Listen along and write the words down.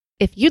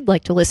If you'd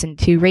like to listen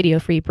to Radio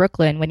Free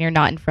Brooklyn when you're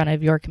not in front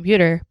of your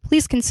computer,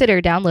 please consider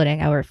downloading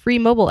our free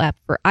mobile app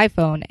for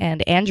iPhone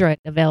and Android,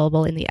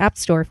 available in the App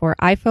Store for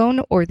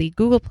iPhone or the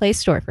Google Play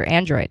Store for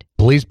Android.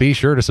 Please be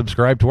sure to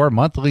subscribe to our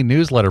monthly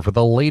newsletter for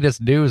the latest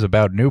news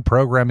about new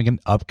programming and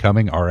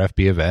upcoming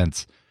RFB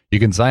events. You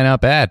can sign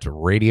up at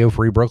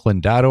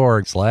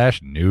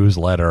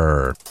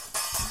radiofreebrooklyn.org/newsletter.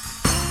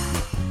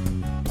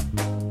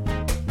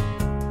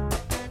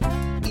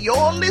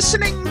 You're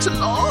listening to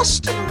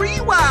Lost and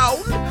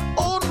Rewound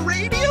on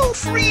Radio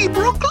Free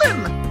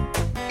Brooklyn.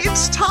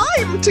 It's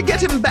time to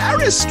get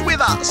embarrassed with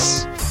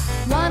us.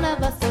 One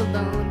of us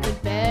alone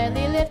could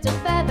barely lift a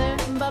feather,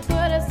 but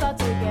put us all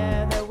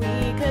together,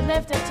 we could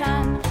lift a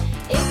ton.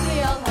 If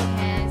we all hold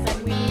hands,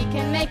 then we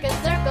can make a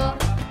circle.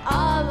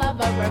 All of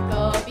our work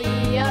will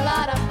be a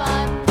lot of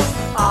fun.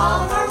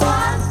 All for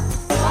one,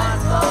 one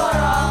for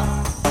all.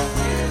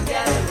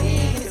 Together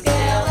we can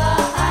scale the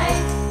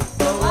heights.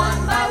 So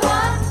one by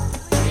one,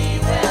 we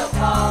will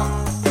fall.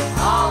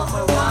 All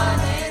for one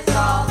is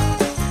all.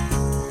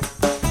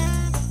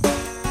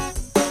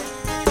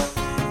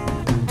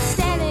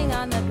 Standing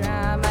on the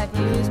ground, my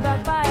view's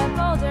blocked by a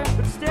boulder.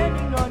 But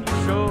standing on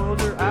your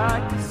shoulder, I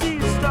can see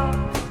a star.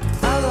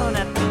 Alone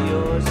at the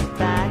oars and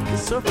back to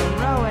surfing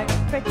rowing.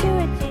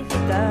 Fortuities to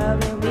go,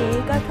 and we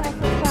go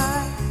twice as far.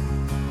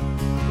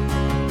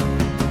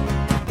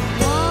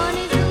 One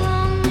is a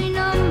lonely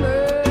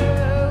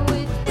number.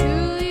 With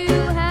two, you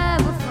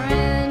have a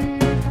friend.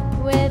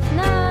 With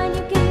nine,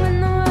 you can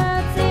win the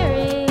World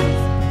Series.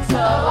 So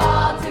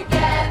all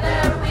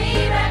together,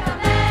 we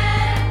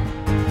recommend.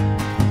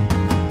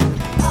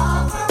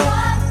 All for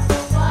one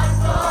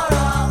for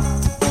all.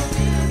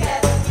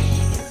 Together we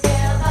can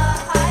scale the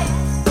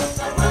heights.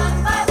 So one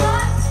by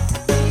one,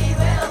 we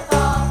will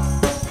fall.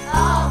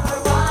 All for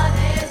one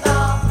is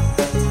all.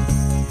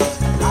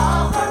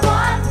 All for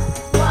one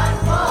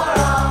for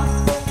all.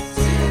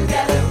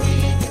 Together we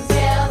can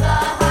scale the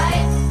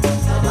heights.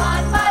 So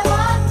one by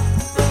one,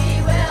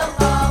 we will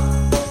fall.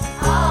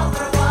 All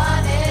for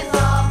one is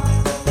all.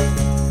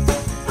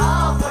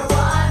 All for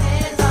one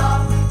is all.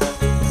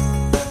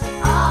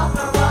 All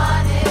for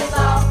one is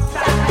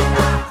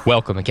all.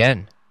 Welcome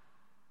again.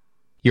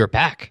 You're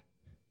back.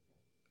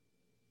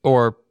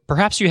 Or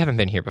perhaps you haven't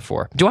been here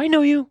before. Do I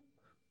know you?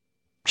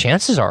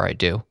 Chances are I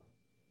do.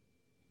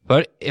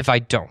 But if I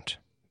don't,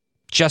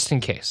 just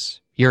in case,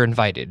 you're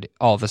invited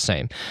all the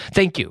same.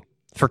 Thank you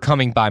for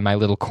coming by my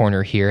little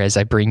corner here as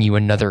I bring you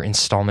another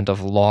installment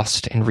of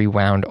Lost and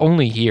Rewound,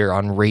 only here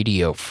on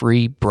Radio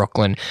Free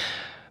Brooklyn.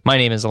 My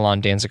name is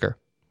Alon Danziger.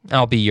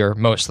 I'll be your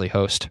mostly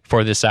host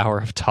for this hour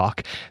of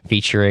talk,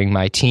 featuring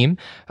my team,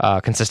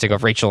 consisting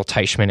of Rachel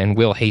Teichman and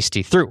Will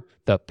Hasty, through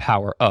the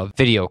power of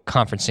video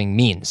conferencing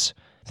means.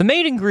 The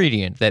main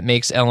ingredient that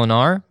makes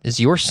LNR is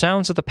your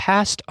sounds of the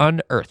past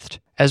unearthed,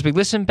 as we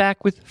listen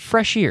back with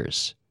fresh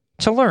ears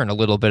to learn a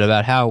little bit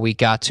about how we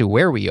got to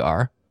where we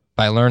are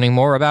by learning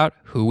more about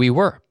who we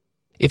were.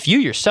 If you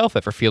yourself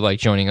ever feel like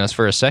joining us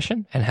for a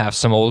session and have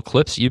some old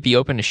clips you'd be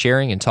open to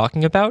sharing and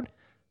talking about,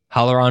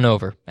 holler on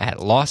over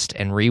at Lost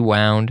and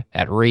Rewound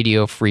at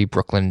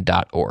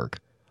radiofreebrooklyn.org.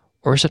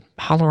 Or is it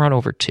holler on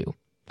over to?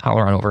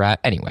 Holler on over at,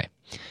 anyway.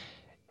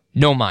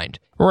 No mind.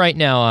 Right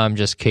now, I'm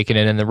just kicking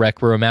it in the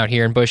rec room out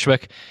here in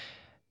Bushwick.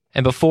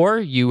 And before,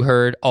 you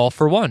heard All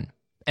for One,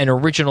 an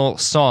original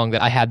song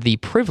that I had the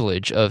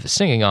privilege of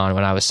singing on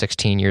when I was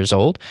 16 years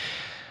old.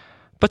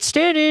 But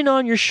standing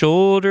on your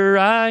shoulder,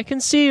 I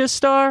can see a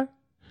star.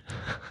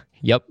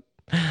 Yep.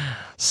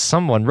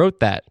 Someone wrote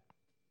that.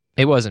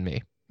 It wasn't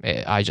me.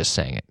 I just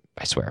sang it,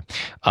 I swear.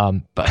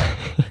 But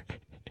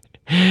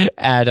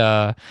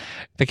at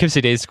Poughkeepsie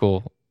Day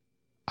School,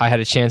 I had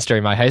a chance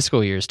during my high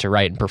school years to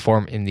write and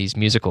perform in these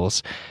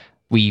musicals.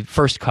 We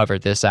first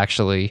covered this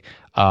actually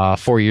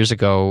 4 years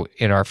ago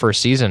in our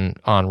first season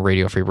on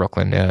Radio Free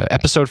Brooklyn,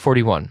 episode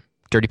 41,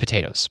 Dirty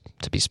Potatoes,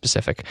 to be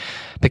specific.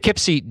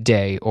 Poughkeepsie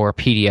Day, or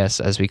PDS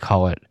as we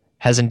call it,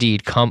 has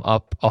indeed come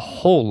up a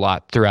whole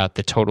lot throughout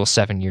the total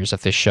 7 years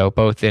of this show,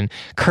 both in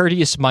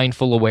courteous,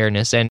 mindful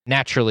awareness and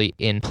naturally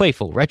in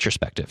playful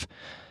retrospective.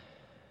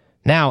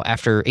 Now,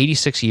 after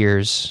 86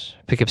 years,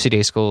 Poughkeepsie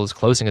Day School is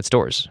closing its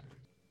doors.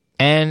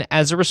 And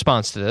as a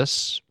response to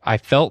this, I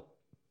felt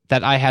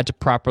that I had to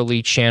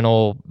properly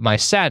channel my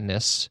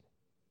sadness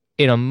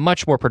in a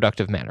much more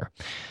productive manner.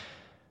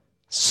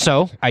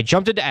 So I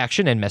jumped into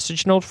action and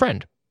messaged an old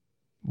friend,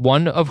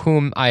 one of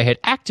whom I had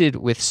acted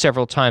with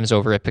several times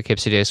over at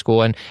Poughkeepsie Day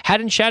School and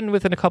hadn't chatted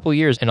with in a couple of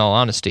years, in all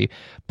honesty,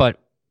 but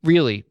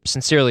really,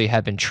 sincerely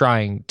had been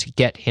trying to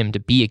get him to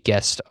be a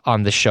guest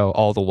on the show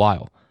all the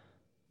while.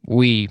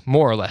 We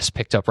more or less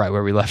picked up right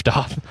where we left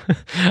off.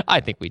 I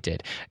think we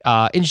did.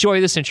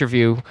 Enjoy this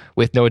interview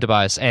with Noah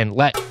Tobias and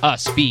let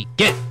us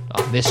begin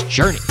on this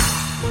journey.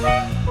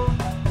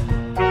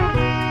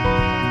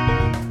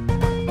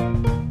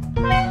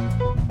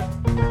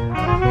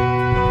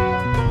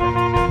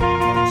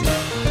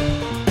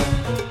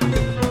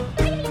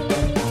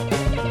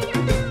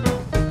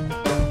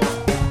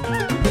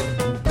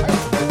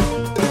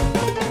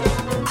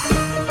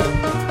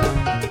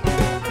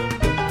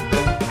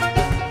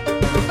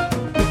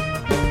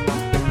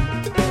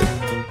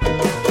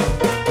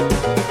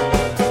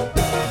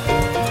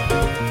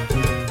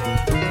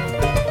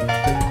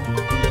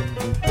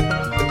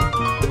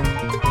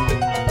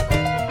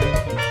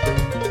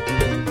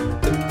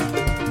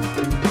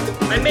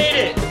 I made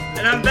it,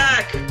 and I'm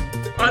back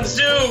on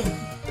Zoom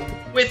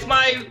with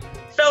my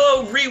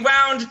fellow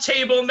Rewound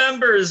table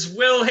members,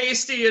 Will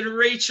Hasty and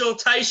Rachel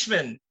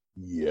Teichman.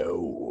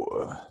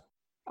 Yo.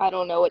 I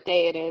don't know what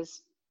day it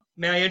is.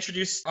 May I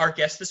introduce our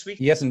guest this week?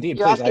 Yes, indeed.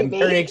 You're Please. asking I'm me?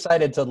 very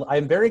excited to.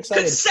 I'm very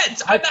excited.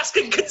 Consent! I'm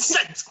asking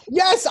consent!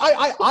 Yes,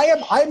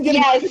 I'm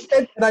getting Yes.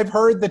 consent, and I've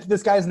heard that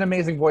this guy's an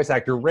amazing voice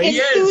actor. He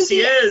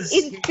is.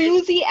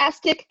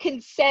 Enthusiastic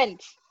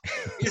consent.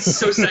 He's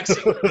so sexy.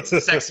 It's the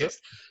sexiest.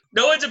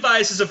 Noah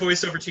Tobias is a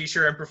voiceover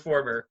teacher and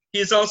performer. He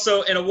is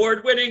also an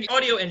award-winning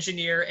audio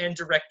engineer and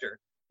director.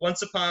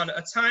 Once upon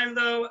a time,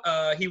 though,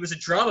 he was a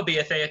drama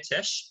BFA at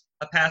Tisch,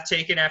 a path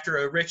taken after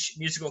a rich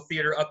musical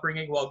theater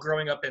upbringing while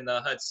growing up in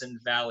the Hudson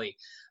Valley.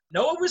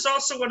 Noah was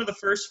also one of the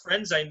first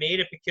friends I made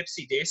at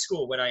Poughkeepsie Day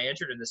School when I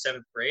entered in the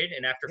 7th grade,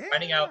 and after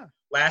finding out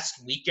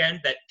last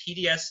weekend that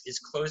PDS is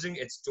closing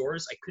its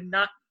doors, I could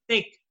not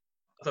think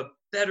of a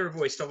better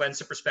voice to lend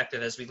some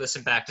perspective as we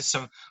listen back to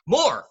some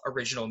more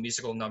original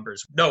musical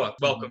numbers. Noah,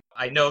 welcome.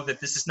 I know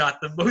that this is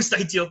not the most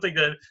ideal thing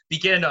to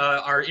begin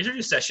our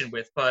interview session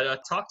with,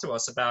 but talk to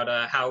us about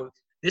how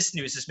this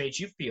news has made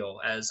you feel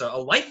as a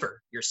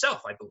lifer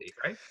yourself, I believe,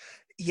 right?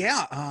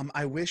 Yeah,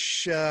 I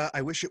wish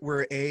it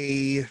were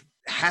a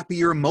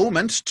happier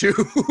moment to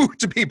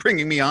be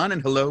bringing me on.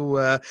 And hello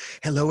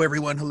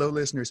everyone, hello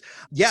listeners.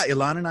 Yeah,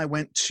 Ilan and I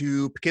went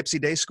to Poughkeepsie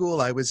Day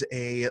School. I was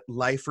a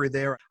lifer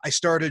there. I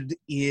started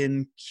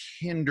in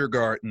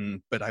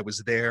kindergarten, but I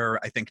was there,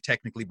 I think,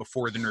 technically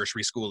before the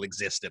nursery school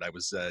existed. I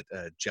was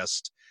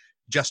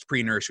just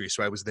pre-nursery,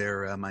 so I was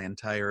there my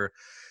entire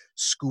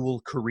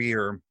school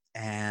career.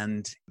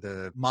 And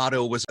the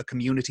motto was a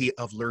community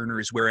of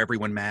learners where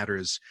everyone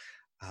matters.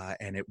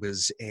 And it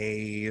was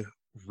a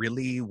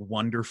really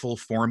wonderful,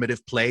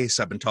 formative place.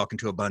 I've been talking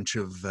to a bunch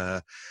of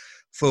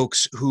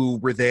folks who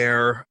were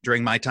there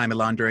during my time,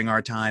 Ilan, during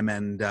our time,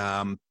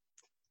 and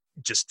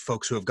just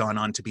folks who have gone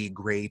on to be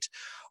great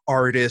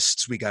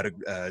artists. We got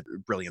a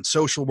brilliant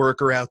social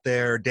worker out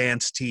there,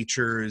 dance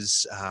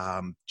teachers,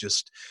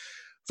 just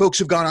folks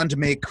who've gone on to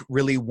make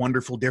really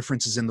wonderful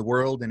differences in the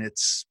world. And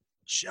it's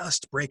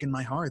just breaking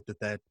my heart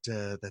that's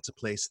a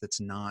place that's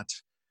not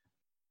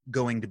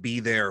going to be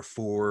there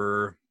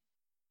for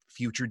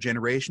future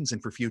generations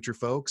and for future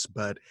folks,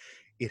 but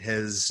it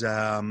has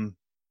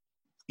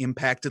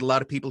impacted a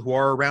lot of people who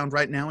are around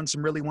right now in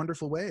some really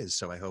wonderful ways.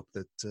 So I hope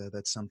that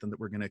that's something that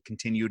we're going to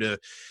continue to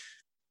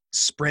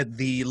spread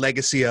the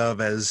legacy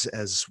of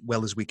as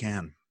well as we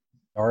can.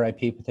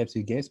 R.I.P.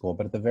 Poughkeepsie Gay School,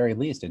 but at the very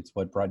least, it's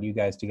what brought you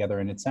guys together,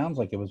 and it sounds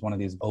like it was one of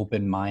these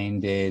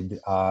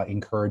open-minded,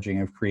 encouraging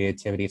of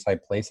creativity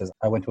type places.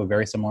 I went to a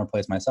very similar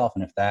place myself,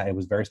 and it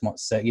was very small,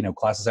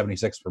 class of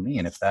 76 for me,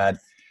 and if that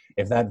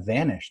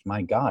vanished,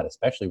 my God,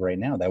 especially right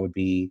now, that would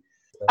be...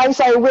 I'm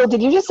sorry, Will,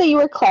 did you just say you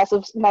were class of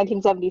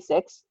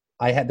 1976?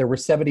 There were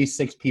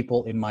 76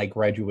 people in my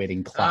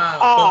graduating class.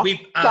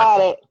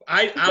 Got it.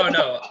 I don't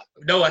know.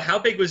 Noah, how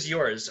big was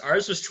yours?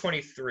 Ours was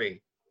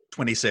 23.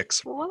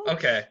 26. What?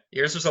 Okay,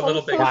 yours was a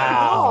little bigger.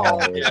 Wow.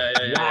 Yeah.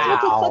 I went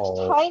to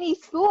such tiny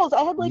schools.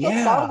 I had like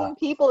 1,000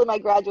 people in my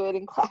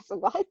graduating class.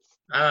 What?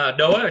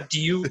 Noah,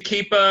 do you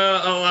keep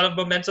a lot of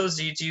mementos?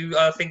 Do you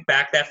think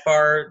back that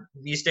far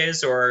these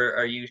days, or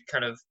are you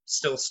kind of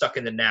still stuck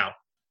in the now?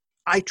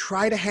 I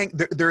try to hang...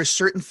 There are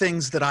certain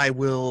things that I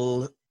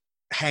will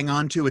hang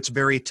on to. It's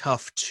very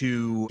tough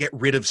to get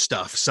rid of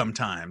stuff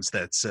sometimes.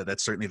 That's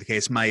certainly the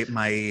case.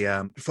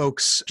 My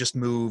folks just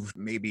moved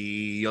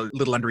maybe a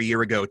little under a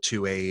year ago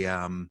to a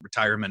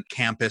retirement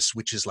campus,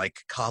 which is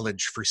like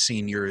college for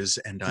seniors,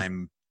 and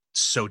I'm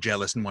so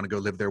jealous and want to go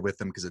live there with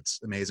them because it's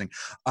amazing.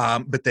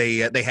 But they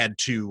had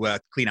to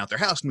clean out their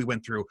house, and we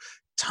went through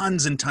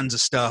tons and tons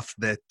of stuff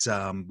that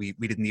we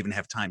didn't even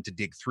have time to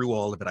dig through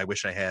all of it. I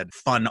wish I had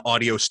fun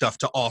audio stuff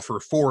to offer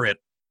for it,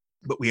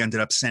 but we ended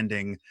up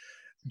sending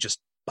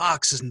just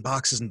boxes and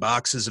boxes and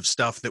boxes of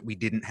stuff that we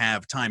didn't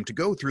have time to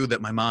go through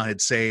that my ma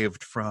had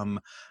saved from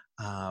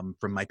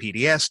my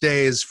PDS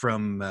days,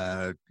 from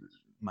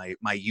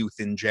my youth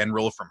in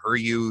general, from her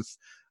youth,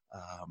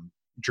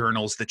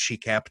 journals that she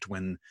kept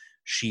when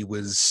she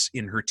was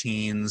in her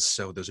teens.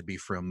 So those would be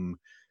from,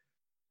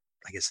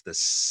 I guess, the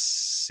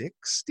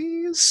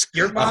 60s.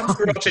 Your mom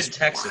grew up in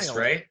Texas, wild.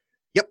 right?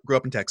 Yep, grew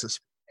up in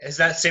Texas. Is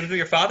that same with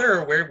your father,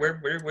 or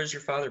where was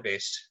your father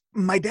based?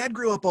 My dad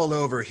grew up all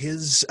over.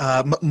 His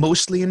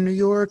mostly in New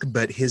York,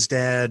 but his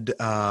dad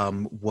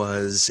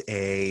was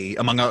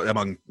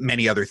among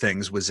many other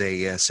things, was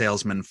a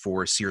salesman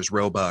for Sears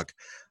Roebuck.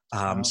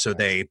 So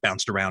they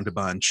bounced around a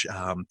bunch.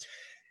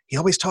 He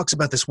always talks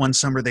about this one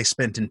summer they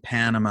spent in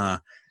Panama,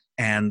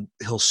 and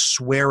he'll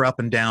swear up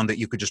and down that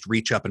you could just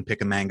reach up and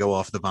pick a mango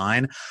off the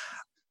vine.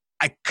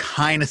 I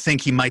kind of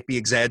think he might be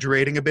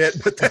exaggerating a bit,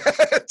 but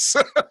that's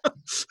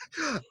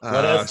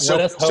let us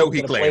hope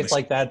that a place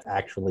like that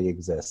actually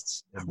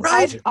exists.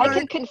 Right. I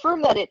can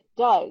confirm that it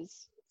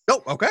does.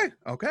 Oh, okay.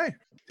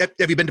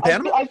 Have you been to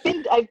Panama? I've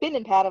been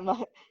in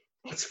Panama.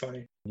 That's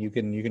funny. You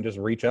can just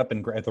reach up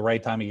and at the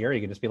right time of year,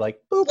 you can just be like,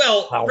 boop.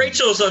 Well,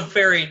 Rachel's a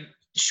very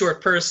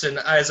short person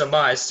as am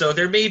I, so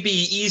there may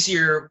be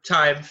easier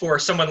time for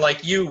someone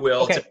like you,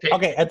 Will, to pick.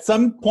 Okay, at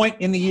some point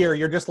in the year,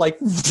 you're just like,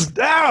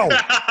 ow!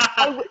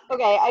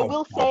 I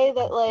will say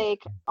that,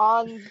 like,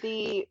 on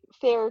the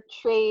fair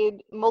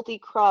trade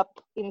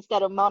multi-crop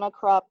instead of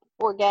monocrop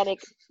organic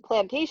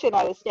plantation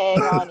I was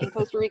staying on in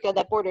Costa Rica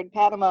that bordered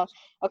Panama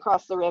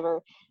across the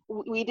river,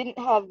 we didn't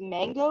have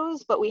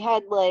mangoes, but we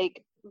had,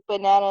 like,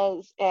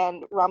 bananas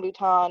and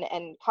rambutan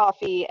and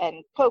coffee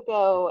and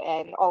cocoa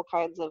and all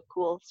kinds of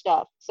cool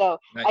stuff. So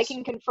Nice. I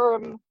can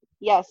confirm,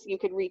 yes, you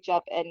could reach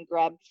up and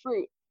grab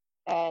fruit,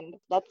 and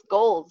that's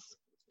goals.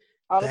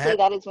 Honestly,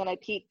 that is when I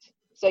peaked.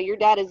 So your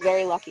dad is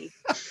very lucky.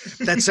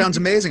 That sounds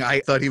amazing. I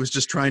thought he was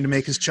just trying to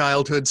make his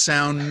childhood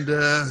sound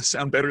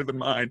better than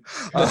mine.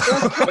 There's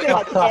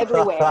coconuts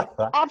everywhere.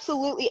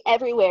 Absolutely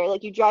everywhere.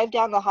 Like, you drive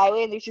down the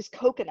highway and there's just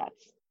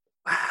coconuts.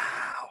 Wow.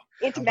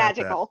 It's How about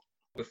magical.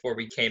 Before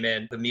we came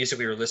in, the music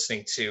we were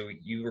listening to,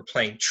 you were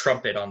playing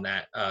trumpet on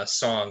that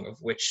song, of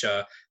which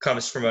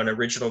comes from an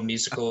original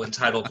musical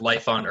entitled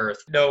Life on Earth.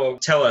 Noah,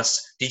 tell us,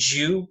 did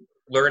you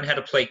learn how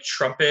to play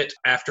trumpet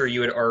after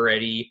you had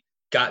already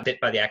got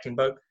bit by the acting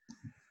bug?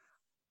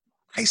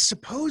 I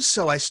suppose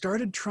so. I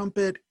started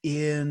trumpet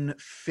in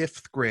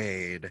 5th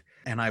grade,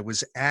 and I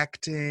was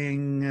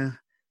acting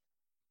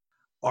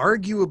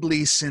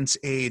arguably since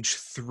age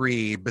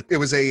 3, but it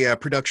was a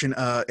production,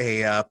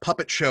 a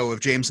puppet show of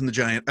James and the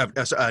Giant, no,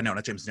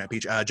 not James and the Giant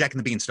Peach, Jack and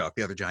the Beanstalk,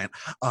 the other giant,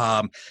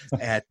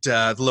 at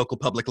the local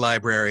public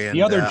library. And,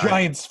 the other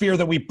giant sphere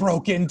that we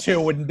broke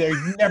into, and they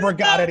never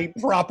got any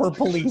proper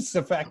police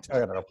effect. I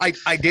don't know.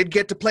 I did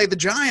get to play the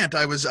giant.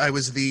 I was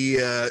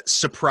the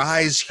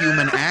surprise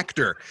human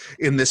actor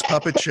in this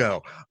puppet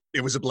show.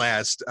 It was a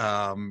blast,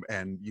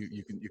 and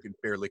you can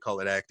barely call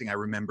it acting. I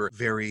remember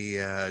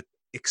very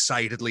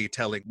excitedly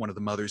telling one of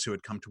the mothers who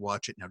had come to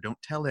watch it, now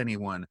don't tell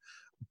anyone,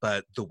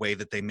 but the way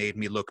that they made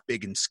me look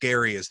big and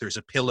scary is there's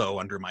a pillow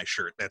under my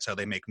shirt. That's how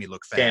they make me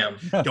look fat.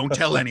 Damn. Don't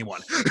tell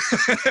anyone.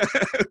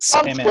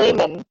 Sounds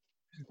flamin'.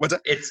 What's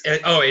that?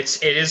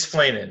 It is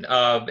flamin'.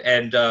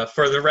 And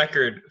for the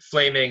record,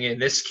 flaming in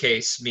this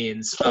case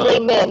means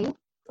Flamin'.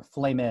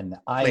 Flamin'.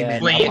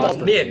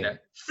 Flamin'.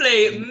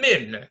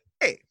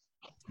 Hey.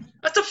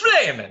 That's a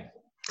flamin'.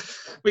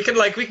 We can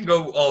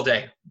go all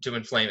day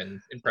doing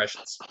flamin'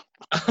 impressions.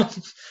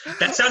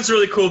 That sounds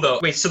really cool, though.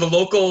 Wait, so the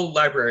local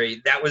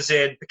library, that was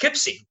in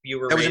Poughkeepsie.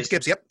 That was in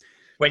Poughkeepsie, yep.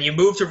 When you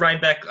moved to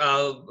Rhinebeck,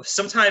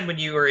 sometime when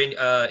you were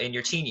in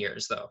your teen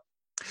years, though.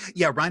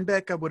 Yeah,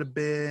 Rhinebeck, I would have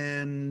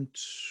been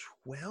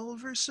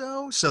 12 or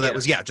so. So that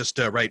was, just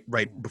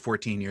right before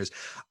teen years.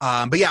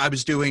 But yeah, I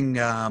was doing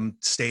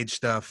stage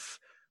stuff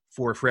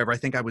for forever. I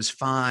think I was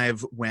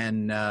 5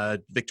 when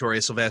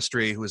Victoria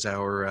Silvestri, who was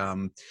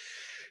our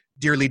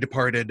dearly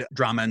departed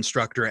drama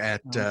instructor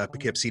at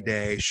Poughkeepsie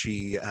Day,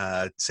 she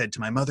said to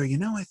my mother,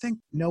 I think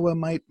Noah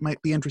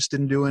might be interested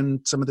in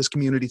doing some of this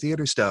community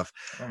theater stuff.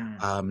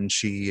 And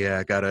she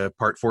got a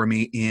part for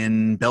me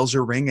in Bells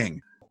Are Ringing.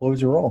 What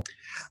was your role?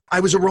 I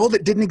was a role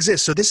that didn't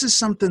exist. So this is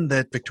something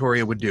that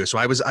Victoria would do. So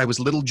I was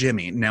little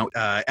Jimmy. Now,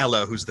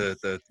 Ella, who's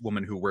the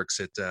woman who works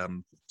at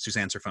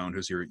Suzanne Serfone,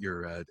 who's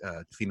your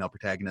female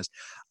protagonist,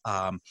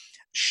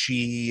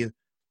 she,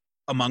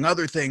 among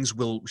other things,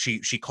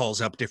 she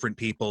calls up different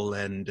people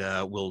and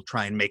will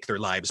try and make their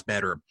lives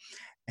better.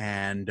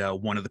 And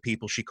one of the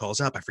people she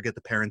calls up, I forget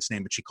the parent's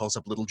name, but she calls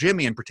up little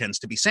Jimmy and pretends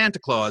to be Santa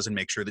Claus and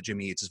makes sure that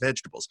Jimmy eats his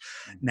vegetables.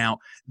 Now,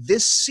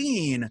 this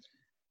scene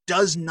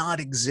does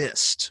not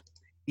exist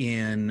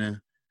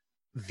in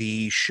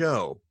the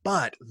show,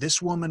 but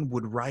this woman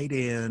would write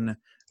in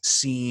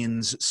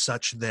scenes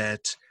such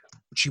that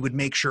she would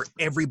make sure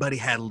everybody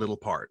had a little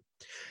part.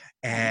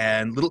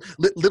 And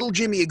little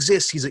Jimmy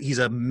exists. He's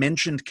a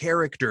mentioned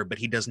character, but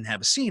he doesn't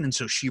have a scene. And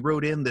so she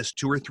wrote in this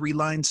 2 or 3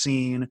 line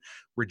scene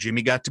where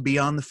Jimmy got to be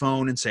on the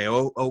phone and say,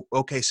 "Oh,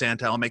 okay,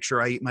 Santa, I'll make sure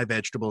I eat my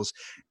vegetables."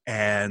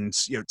 And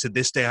to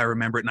this day, I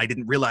remember it. And I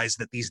didn't realize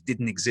that these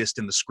didn't exist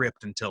in the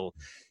script until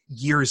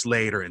years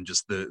later. And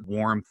just the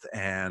warmth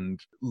and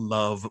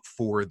love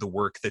for the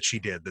work that she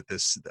did, that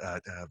this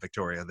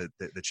Victoria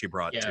that she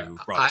brought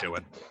to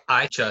it.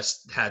 I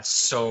just had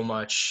so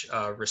much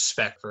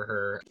respect for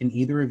her. Can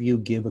either of you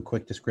give a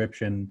quick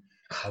description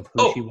of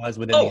who she was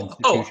within the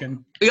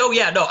institution?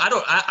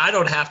 I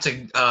don't have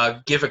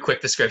to give a quick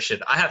description.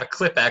 I have a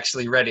clip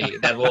actually ready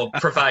that will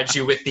provide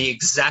you with the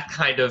exact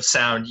kind of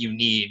sound you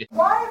need.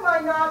 Why am I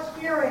not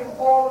hearing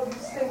all of you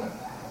singing?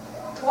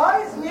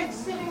 Why is Nick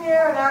sitting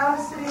there and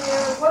Alice sitting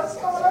there? What's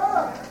going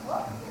on?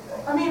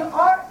 I mean,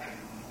 are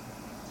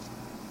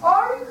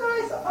you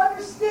guys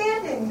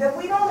understanding that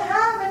we don't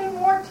have any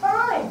more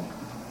time?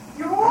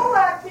 You're all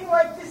acting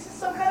like this is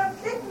some kind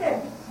of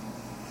picnic.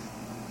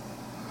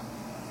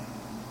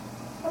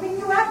 I mean,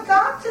 you have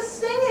got to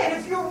sing it.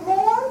 If you're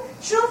wrong,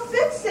 she'll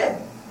fix it.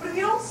 But if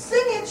you don't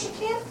sing it, she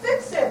can't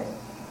fix it.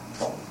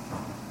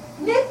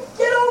 Nick,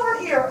 get over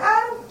here.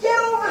 Adam, get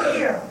over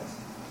here.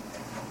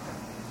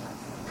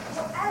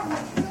 Well, Adam,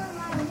 you learn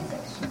my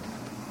music.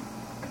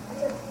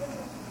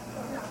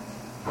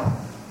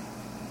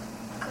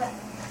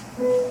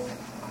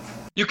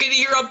 You can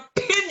hear a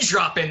pin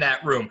drop in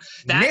that room.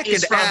 That Nick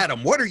is and from,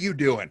 Adam, what are you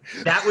doing?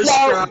 That was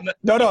No. from.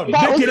 No, That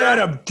Nick was- and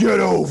Adam, get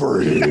over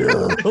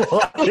here.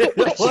 Give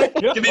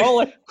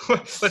me-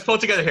 Let's pull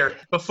it together here.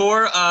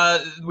 Before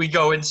we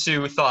go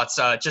into thoughts,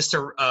 just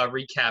to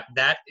recap,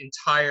 that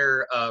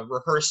entire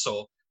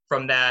rehearsal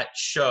from that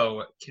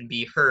show can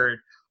be heard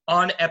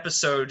on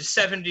episode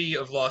 70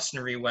 of Lost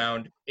and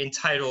Rewound,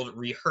 entitled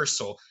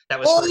Rehearsal. That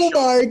was for a Oh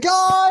show, my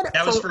God.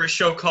 that was for a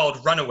show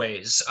called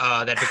Runaways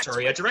that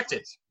Victoria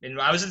directed. And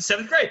I was in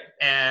 7th grade,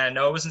 and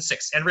Noah was in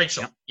 6th. And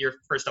Rachel, you're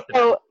first up.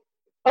 So,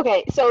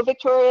 okay, so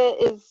Victoria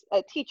is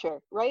a teacher,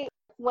 right?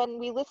 When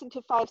we listened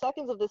to 5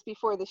 seconds of this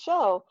before the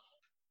show,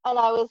 and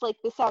I was like,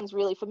 this sounds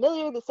really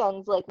familiar. This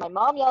sounds like my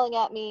mom yelling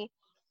at me.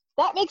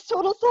 That makes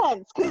total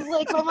sense, because,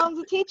 like, my mom's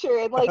a teacher,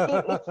 and, like,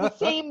 it's the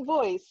same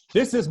voice.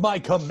 This is my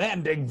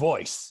commanding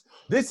voice.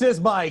 This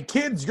is my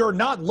kids, you're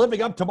not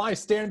living up to my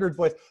standards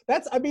voice.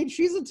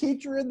 She's a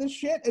teacher in this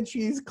shit, and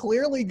she's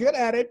clearly good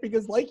at it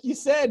because, like you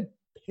said,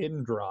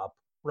 pin drop,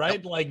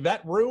 right? Like,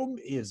 that room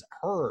is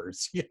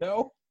hers, you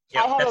know?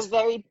 Yeah, I have a that's-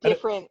 very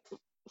different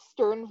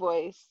stern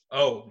voice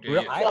Oh, do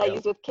Real- you? that I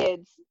use with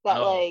kids. That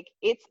Oh. like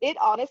it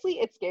honestly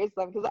it scares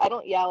them because I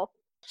don't yell.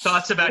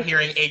 Thoughts about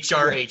hearing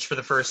HRH for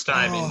the first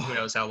time in Oh. who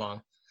knows how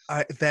long?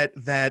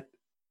 That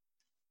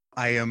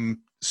I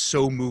am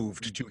so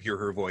moved to hear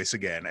her voice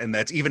again, and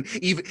that's even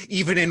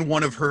in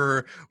one of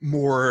her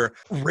more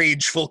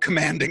rageful,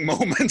 commanding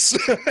moments.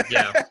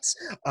 Yeah.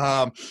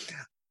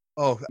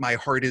 Oh, my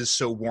heart is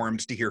so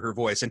warmed to hear her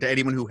voice. And to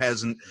anyone who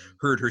hasn't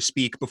heard her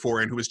speak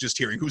before and who is just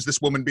hearing, who's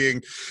this woman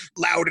being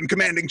loud and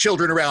commanding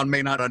children around,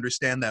 may not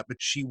understand that. But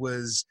she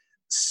was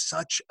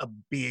such a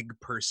big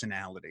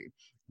personality.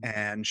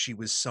 And she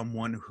was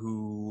someone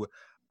who,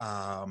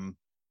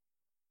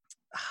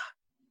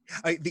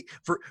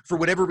 for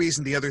whatever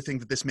reason, the other thing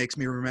that this makes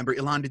me remember,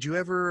 Ilan, did you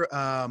ever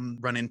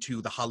run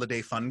into the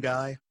Holiday Fun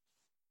Guy?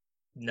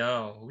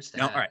 No, who's that?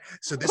 No, all right.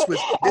 So this was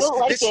I don't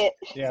like it.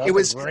 Yeah, it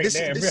was that's a great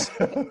this,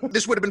 name.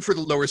 this would have been for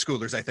the lower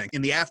schoolers, I think.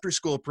 In the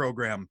after-school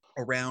program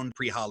around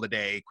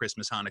pre-holiday,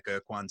 Christmas,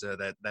 Hanukkah, Kwanzaa,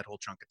 that whole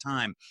chunk of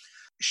time,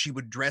 she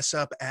would dress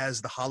up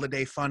as the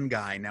Holiday Fun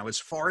Guy. Now, as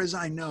far as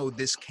I know,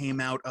 this came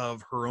out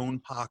of her own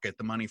pocket,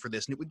 the money for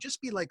this, and it would just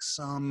be like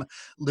some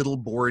little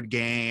board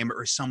game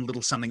or some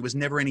little something. It was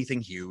never anything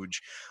huge,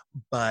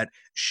 but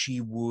she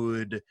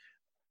would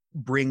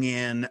bring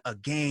in a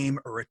game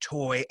or a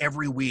toy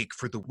every week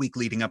for the week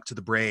leading up to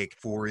the break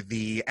for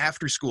the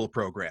after school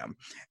program.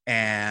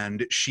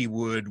 And she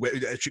would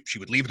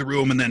leave the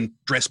room and then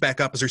dress back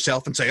up as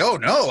herself and say, oh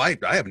no, I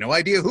have no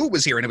idea who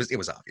was here. And it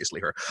was obviously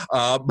her.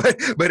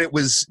 But it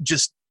was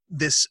just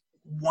this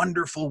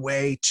wonderful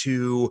way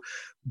to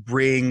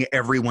bring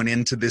everyone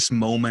into this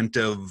moment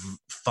of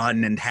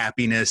fun and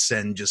happiness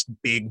and just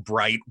big,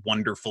 bright,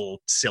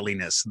 wonderful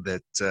silliness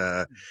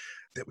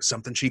that was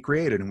something she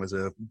created and was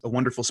a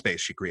wonderful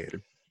space she created.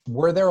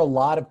 Were there a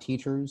lot of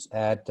teachers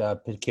at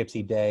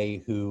Poughkeepsie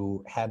Day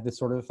who had this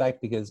sort of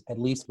effect? Because at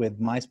least with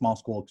my small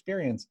school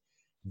experience,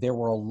 there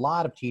were a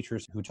lot of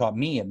teachers who taught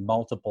me at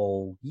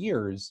multiple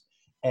years,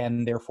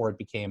 and therefore it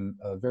became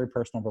a very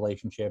personal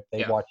relationship.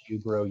 They watch you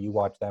grow, you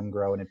watch them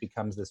grow, and it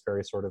becomes this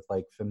very sort of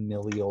like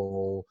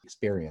familial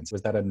experience.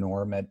 Was that a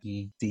norm at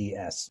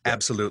EDS?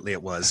 Absolutely,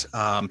 it was.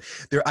 I'm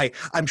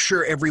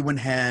sure everyone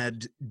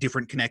had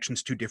different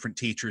connections to different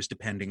teachers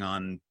depending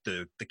on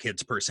the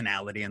kid's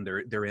personality and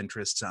their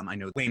interests. I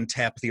know Wayne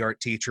Tepp, the art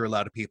teacher, a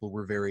lot of people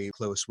were very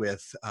close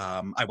with.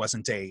 I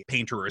wasn't a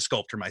painter or a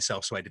sculptor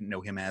myself, so I didn't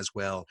know him as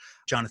well.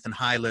 Jonathan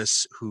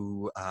Hylas,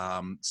 who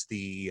is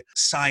the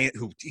science,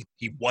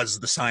 he was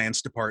the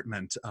science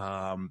department.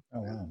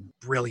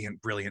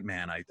 Brilliant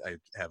man. I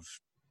have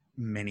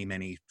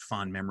many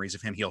fond memories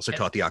of him. He also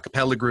taught the a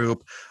cappella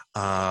group. He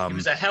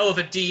was a hell of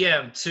a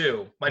DM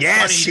too.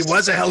 He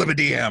was a hell of a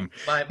DM.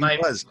 He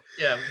was.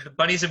 Yeah, the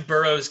Bunnies and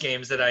Burrows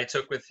games that I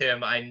took with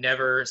him, I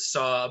never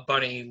saw a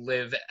bunny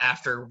live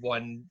after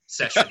one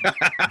session. That's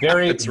Are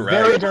very you talking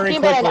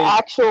about an quickly.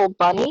 actual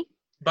bunny?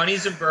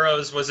 Bunnies and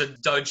Burrows was a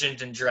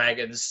Dungeons and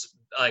Dragons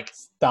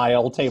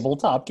Style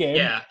tabletop game.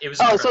 Yeah, it was.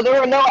 Oh, so there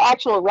were no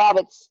actual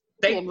rabbits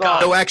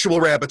involved. No actual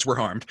rabbits were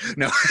harmed.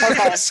 No. Okay,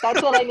 that's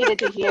what I needed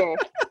to hear.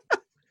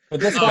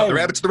 But this the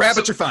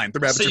rabbits are fine. The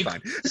rabbits are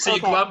fine. So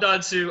you globbed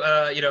onto,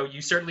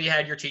 you certainly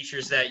had your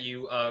teachers that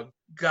you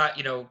got,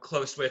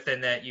 close with,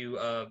 and that you,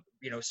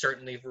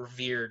 certainly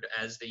revered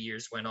as the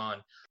years went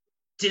on.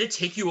 Did it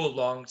take you a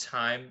long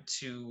time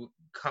to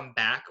come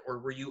back, or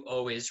were you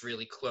always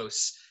really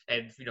close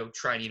and,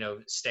 trying to,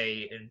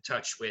 stay in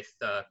touch with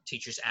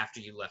teachers after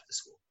you left the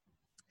school?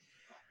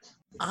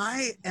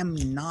 I am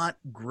not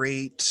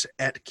great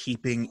at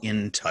keeping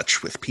in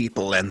touch with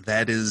people, and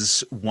that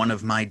is one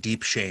of my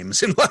deep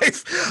shames in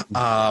life.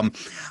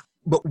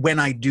 But when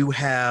I do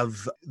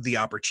have the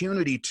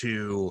opportunity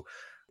to,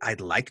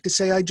 I'd like to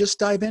say I just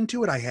dive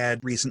into it. I had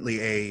recently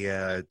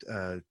a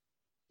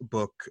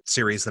book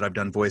series that I've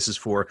done voices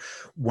for.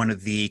 One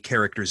of the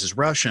characters is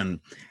Russian,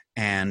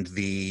 and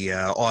the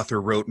author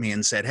wrote me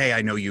and said, hey,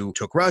 I know you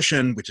took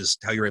Russian, which is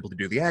how you're able to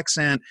do the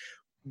accent.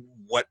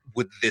 What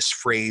would this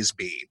phrase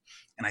be?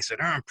 And I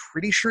said, I'm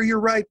pretty sure you're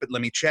right, but let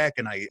me check.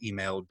 And I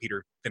emailed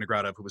Peter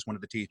Vinogradov, who was one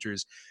of the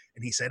teachers.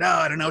 And he said,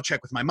 I don't know,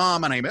 check with my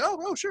mom. And I emailed,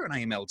 oh, sure. And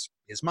I emailed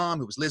his mom,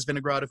 who was Liz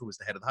Vinogradov, who was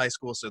the head of the high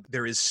school. So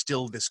there is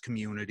still this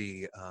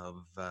community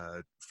of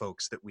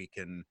folks that we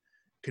can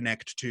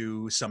connect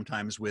to,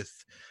 sometimes with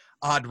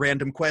odd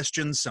random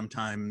questions,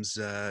 sometimes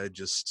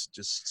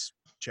just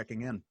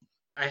checking in.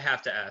 I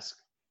have to ask,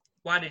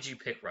 why did you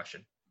pick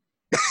Russian?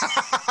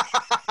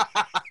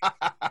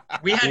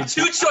 We had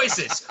two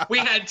choices.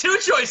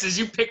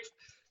 You picked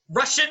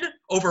Russian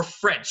over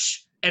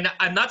French. And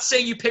I'm not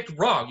saying you picked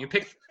wrong. You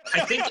picked,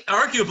 I think,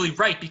 arguably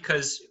right,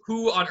 because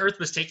who on earth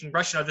was taking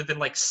Russian other than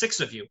like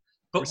 6 of you?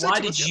 But why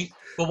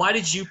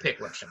did you pick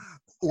Russian?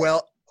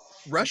 Well,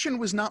 Russian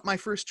was not my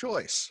first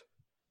choice.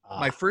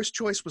 My first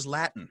choice was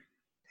Latin.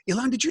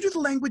 Ilan, did you do the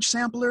language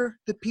sampler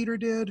that Peter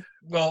did?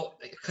 Well,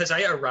 because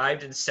I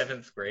arrived in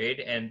 7th grade,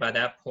 and by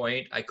that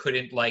point, I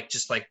couldn't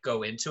just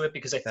go into it,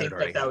 because I think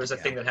that was a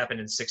thing that happened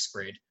in 6th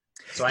grade.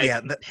 So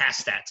I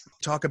passed that.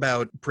 Talk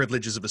about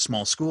privileges of a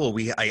small school.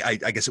 I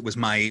guess it was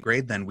my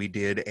grade then. We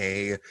did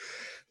a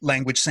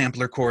language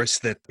sampler course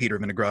that Peter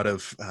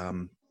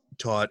Vinogradov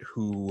taught,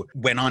 who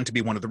went on to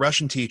be one of the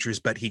Russian teachers,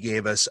 but he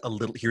gave us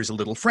here's a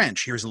little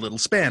French, here's a little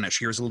Spanish,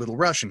 here's a little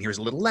Russian, here's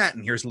a little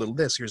Latin, here's a little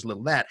this, here's a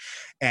little that.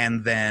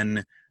 And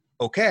then,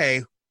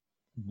 okay,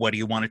 what do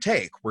you want to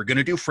take? We're going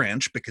to do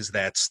French, because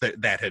that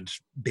had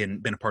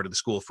been a part of the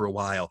school for a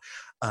while.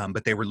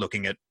 But they were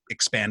looking at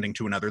expanding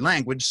to another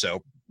language.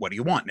 So what do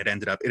you want? And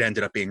it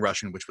ended up being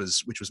Russian, which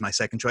was my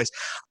second choice.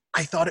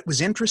 I thought it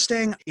was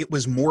interesting. It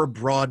was more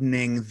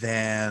broadening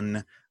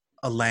than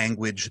a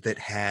language that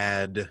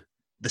had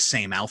the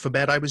same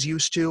alphabet I was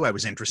used to. I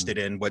was interested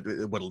in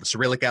what'll the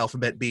Cyrillic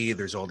alphabet be.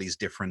 There's all these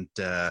different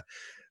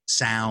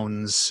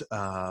sounds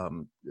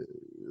that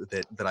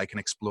I can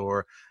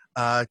explore.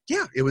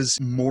 It was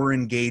more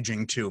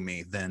engaging to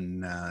me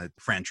than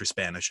French or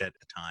Spanish at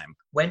the time.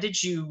 When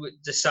did you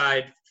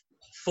decide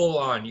full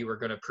on you were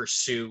going to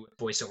pursue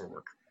voiceover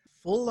work?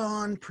 Full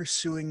on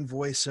pursuing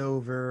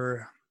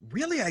voiceover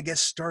really, I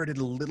guess, started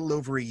a little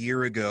over a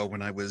year ago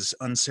when I was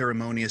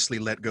unceremoniously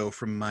let go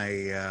from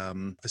my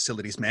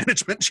facilities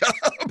management job,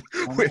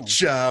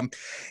 which,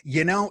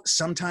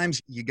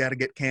 sometimes you got to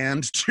get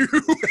canned to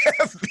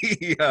have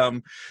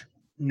the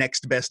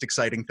next best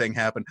exciting thing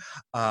happen.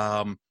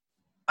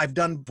 I've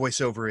done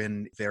voiceover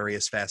in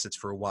various facets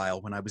for a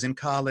while. When I was in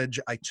college,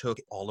 I took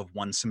all of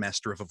one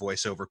semester of a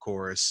voiceover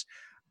course.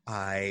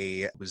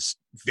 I was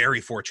very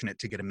fortunate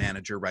to get a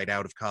manager right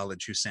out of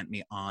college who sent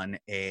me on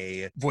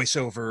a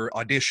voiceover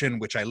audition,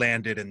 which I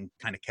landed and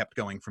kind of kept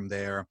going from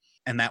there.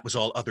 And that was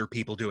all other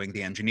people doing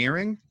the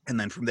engineering. And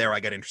then from there, I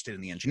got interested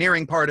in the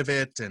engineering part of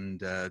it and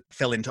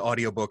fell into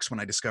audiobooks when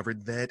I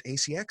discovered that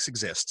ACX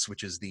exists,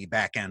 which is the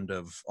back end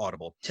of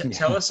Audible.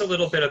 Tell us a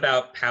little bit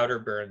about Powder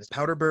Burns.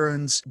 Powder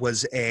Burns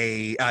was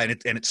and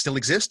it still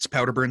exists,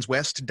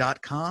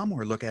 powderburnswest.com,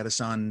 or look at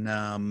us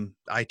on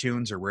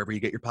iTunes or wherever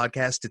you get your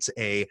podcast. It's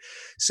a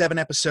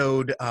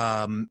 7-episode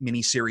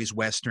miniseries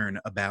Western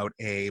about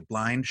a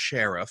blind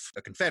sheriff,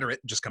 a Confederate,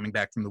 just coming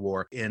back from the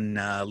war, in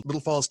Little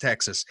Falls,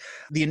 Texas.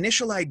 The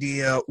initial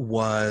idea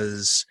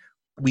was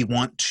we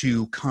want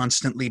to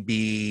constantly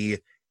be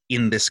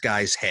in this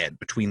guy's head,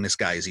 between this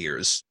guy's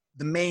ears.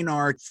 The main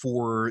arc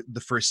for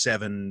the first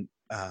 7,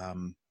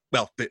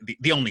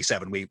 the only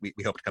 7, we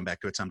hope to come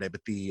back to it someday,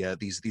 but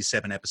these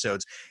 7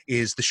 episodes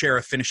is the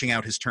sheriff finishing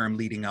out his term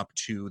leading up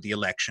to the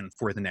election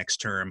for the next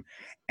term.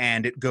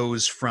 And it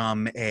goes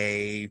from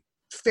a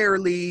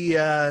fairly,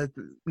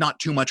 not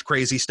too much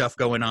crazy stuff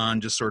going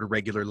on, just sort of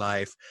regular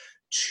life,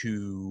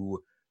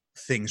 to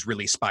things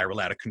really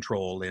spiral out of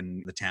control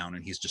in the town,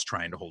 and he's just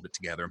trying to hold it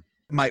together.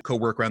 My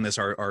co-worker on this,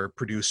 our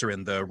producer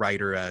and the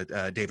writer,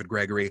 David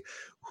Gregory,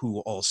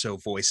 who also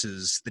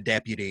voices the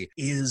deputy,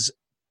 is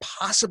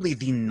possibly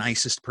the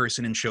nicest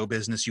person in show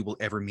business you will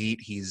ever meet.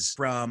 He's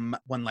from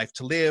One Life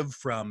to Live,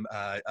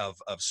 of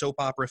soap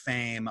opera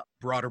fame,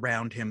 brought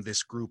around him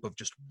this group of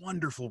just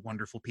wonderful,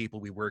 wonderful people.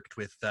 We worked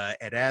with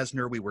Ed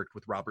Asner, we worked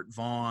with Robert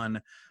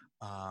Vaughn,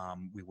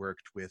 we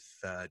worked with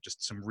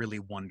just some really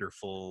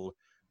wonderful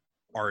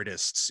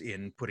artists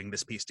in putting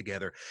this piece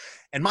together.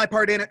 And my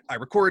part in it, I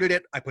recorded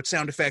it, I put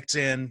sound effects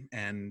in,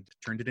 and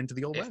turned it into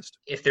the Old West.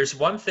 If there's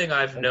one thing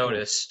I've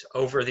noticed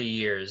over the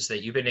years,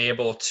 that you've been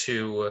able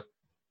to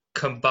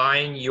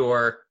combine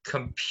your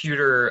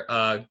computer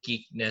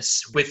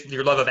geekness with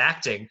your love of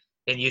acting,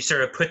 and you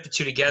sort of put the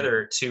two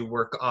together to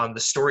work on the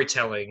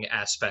storytelling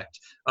aspect.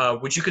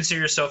 Would you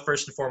consider yourself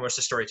first and foremost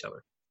a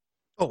storyteller?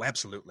 Oh,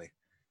 absolutely.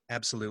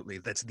 Absolutely.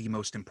 That's the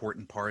most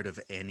important part of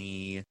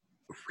any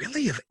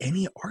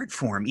art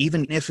form,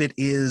 even if it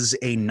is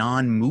a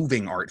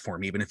non-moving art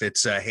form, even if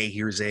it's, hey,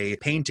 here's a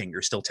painting,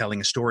 you're still telling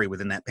a story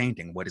within that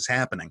painting, what is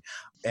happening.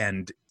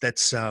 And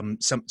that's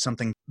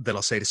something that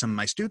I'll say to some of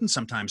my students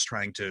sometimes,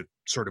 trying to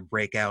sort of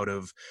break out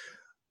of,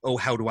 oh,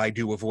 how do I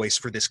do a voice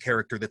for this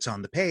character that's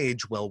on the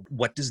page? Well,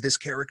 what does this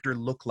character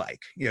look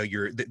like?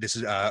 This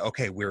is,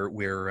 okay, we're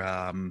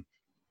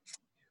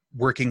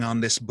working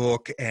on this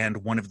book,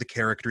 and one of the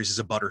characters is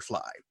a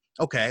butterfly.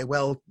 Okay,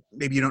 well,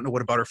 maybe you don't know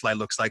what a butterfly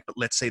looks like, but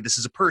let's say this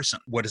is a person.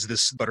 What does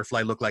this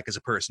butterfly look like as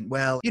a person?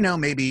 Well,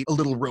 maybe a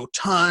little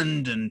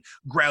rotund and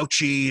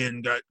grouchy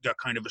and got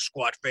kind of a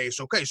squat face.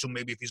 Okay, so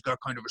maybe if he's got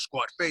kind of a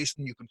squat face,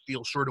 then you can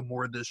feel sort of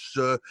more this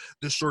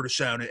sort of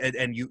sound,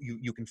 and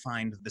you can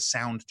find the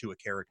sound to a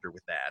character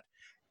with that,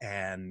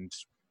 and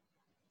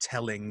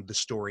telling the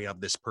story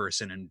of this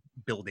person and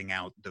building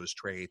out those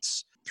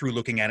traits through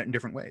looking at it in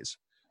different ways.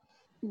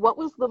 What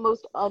was the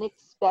most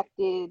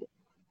unexpected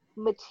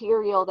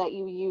material that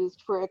you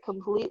used for a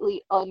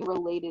completely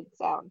unrelated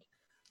sound?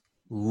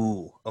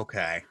 Ooh,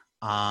 okay.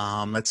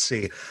 Let's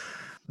see.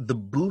 The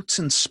boots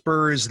and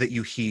spurs that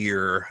you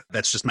hear,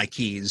 that's just my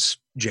keys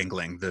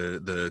jingling.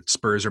 The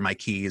spurs are my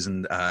keys,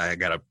 and I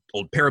got an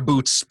old pair of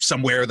boots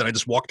somewhere that I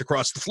just walked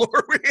across the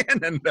floor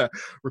in and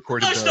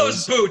recorded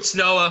Those boots,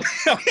 Noah.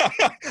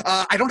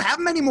 I don't have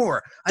them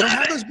anymore. I don't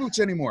have those boots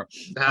anymore.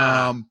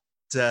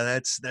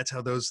 That's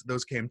how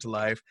those came to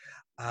life.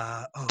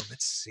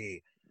 Let's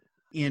see.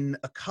 In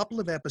a couple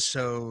of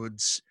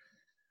episodes,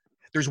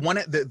 there's one,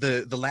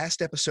 the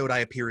last episode I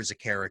appear as a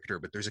character,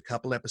 but there's a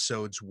couple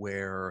episodes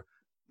where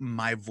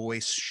my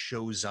voice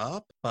shows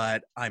up,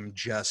 but I'm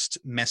just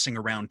messing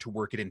around to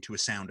work it into a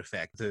sound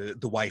effect. The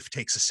wife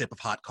takes a sip of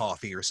hot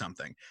coffee or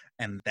something,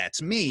 and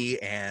that's me,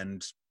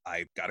 and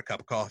I got a cup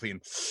of coffee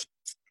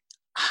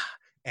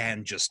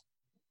and just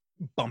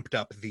bumped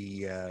up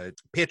the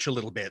pitch a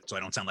little bit so I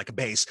don't sound like a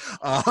bass,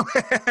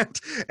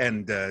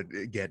 and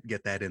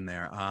get that in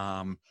there.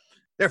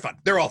 They're fun.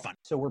 They're all fun.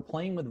 So we're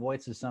playing with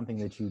voices, something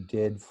that you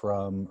did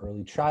from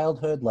early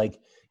childhood. Like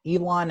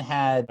Elon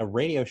had a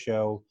radio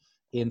show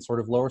in sort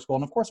of lower school,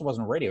 and of course it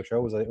wasn't a radio show.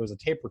 It was a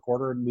tape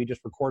recorder, and we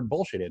just record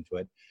bullshit into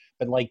it.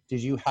 But like,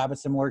 did you have a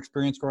similar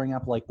experience growing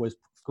up? Like, was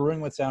screwing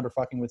with sound or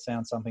fucking with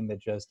sound something that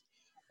just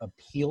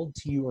appealed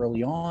to you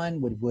early on?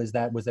 Was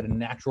that a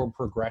natural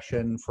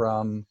progression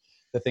from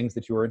the things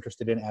that you were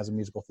interested in as a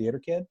musical theater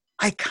kid?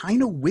 I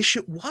kind of wish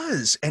it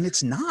was, and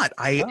it's not.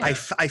 I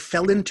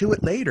fell into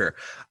it later.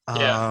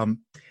 Yeah.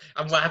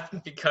 I'm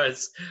laughing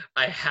because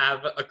I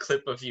have a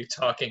clip of you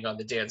talking on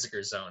the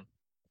Danziger Zone.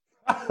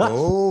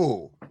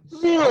 Oh.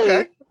 Really?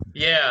 Okay.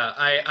 Yeah,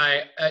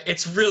 I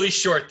it's really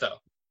short though.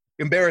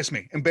 Embarrass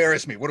me.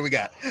 What do we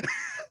got?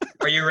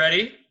 Are you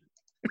ready?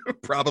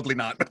 Probably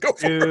not, but go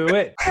for Do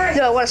it.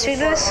 Do I want to see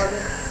this?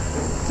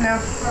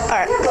 No. All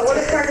right.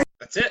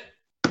 That's it.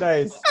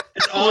 Nice.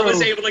 It's all I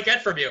was able to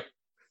get from you.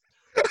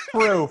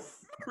 Proof.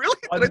 Really?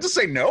 Did I just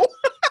say no?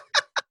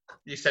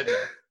 You said no.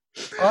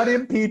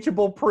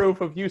 Unimpeachable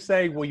proof of you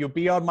saying, will you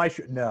be on my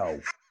show? No.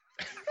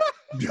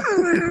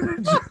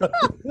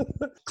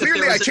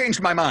 Clearly I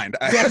changed my mind.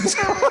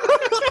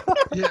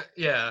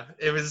 Yeah,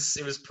 it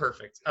was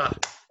perfect.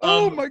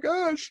 Oh my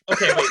gosh.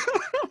 Okay, wait.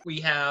 We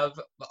have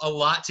a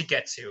lot to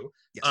get to.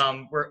 Yes.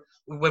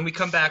 When we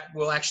come back,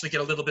 we'll actually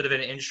get a little bit of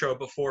an intro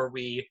before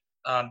we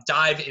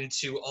dive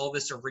into all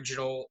this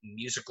original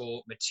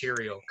musical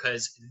material,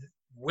 because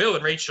Will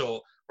and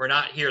Rachel were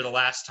not here the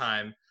last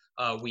time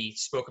we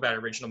spoke about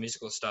original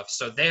musical stuff,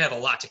 so they have a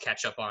lot to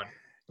catch up on.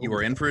 You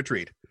are in for a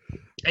treat.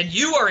 And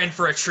you are in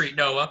for a treat,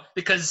 Noah,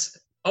 because,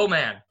 oh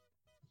man,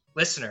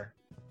 listener,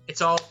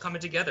 it's all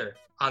coming together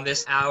on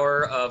this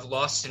hour of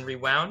Lost and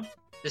Rewound.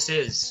 This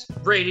is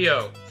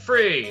Radio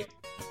Free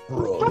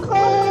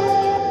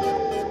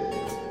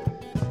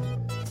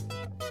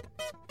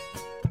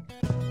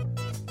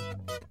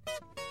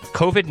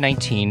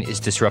COVID-19 is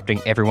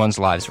disrupting everyone's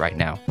lives right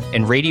now,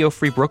 and Radio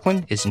Free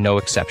Brooklyn is no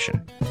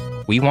exception.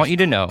 We want you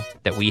to know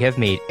that we have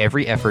made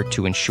every effort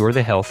to ensure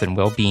the health and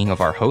well-being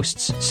of our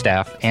hosts,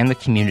 staff, and the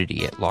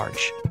community at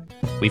large.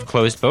 We've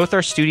closed both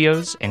our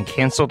studios and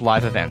canceled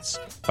live events,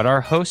 but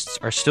our hosts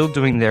are still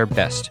doing their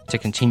best to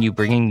continue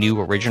bringing new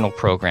original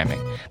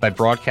programming by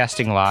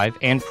broadcasting live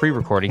and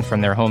pre-recording from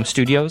their home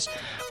studios,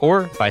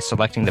 or by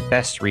selecting the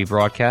best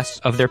rebroadcasts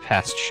of their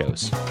past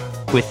shows.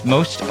 With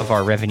most of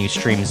our revenue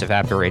streams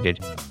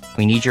evaporated,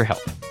 we need your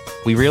help.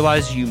 We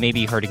realize you may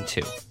be hurting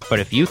too, but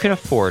if you can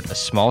afford a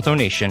small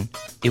donation,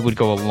 it would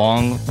go a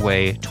long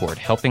way toward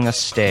helping us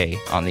stay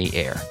on the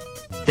air.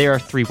 There are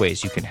 3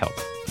 ways you can help.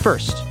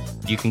 First,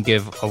 you can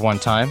give a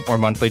one-time or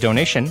monthly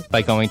donation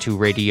by going to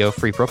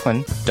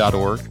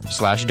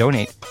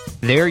radiofreebrooklyn.org/donate.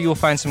 There you'll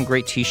find some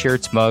great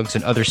t-shirts, mugs,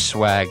 and other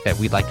swag that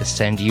we'd like to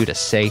send you to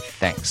say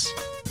thanks.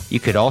 You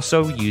could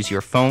also use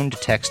your phone to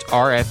text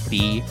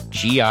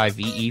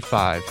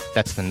RFBGIVE5,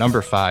 that's the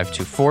number 5,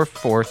 to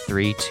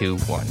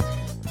 44321.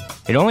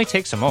 It only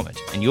takes a moment,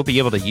 and you'll be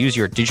able to use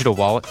your digital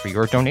wallet for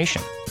your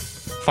donation.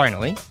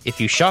 Finally, if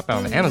you shop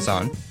on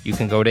Amazon, you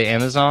can go to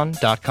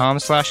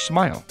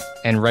amazon.com/smile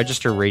and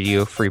register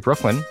Radio Free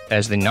Brooklyn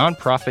as the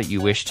nonprofit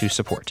you wish to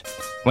support.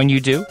 When you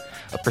do,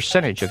 a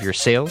percentage of your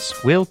sales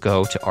will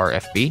go to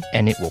RFB,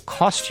 and it will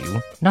cost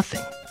you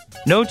nothing.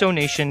 No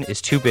donation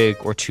is too big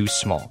or too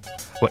small.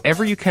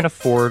 Whatever you can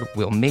afford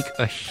will make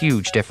a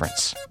huge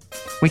difference.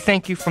 We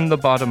thank you from the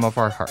bottom of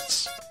our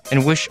hearts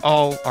and wish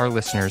all our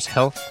listeners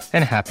health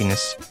and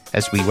happiness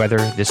as we weather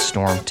this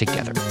storm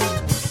together. Give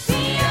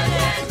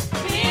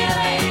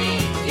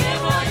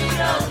what you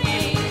don't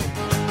need.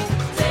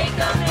 Take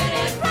a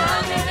minute.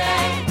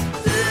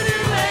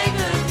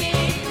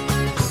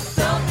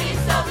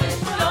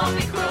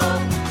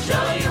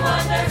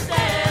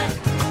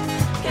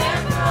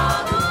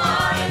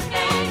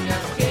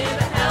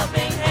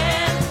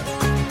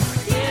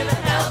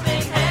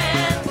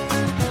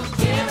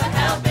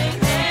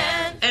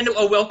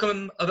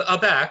 welcome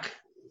back.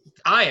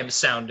 I am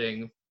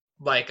sounding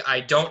like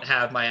I don't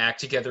have my act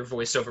together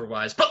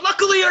voiceover-wise, but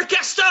luckily our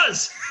guest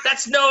does!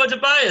 That's Noah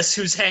Tobias,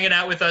 who's hanging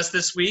out with us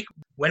this week.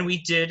 When we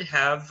did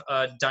have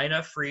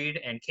Dinah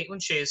Freed and Caitlin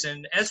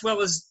Chazen, as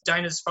well as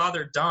Dinah's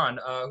father, Don,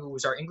 who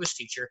was our English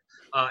teacher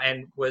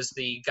and was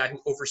the guy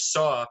who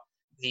oversaw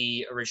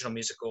the original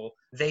musical,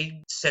 they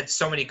said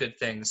so many good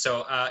things.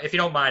 So if you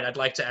don't mind, I'd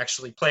like to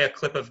actually play a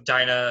clip of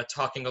Dinah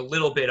talking a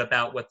little bit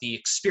about what the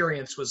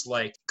experience was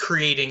like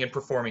creating and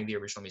performing the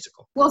original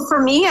musical. Well,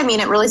 for me, I mean,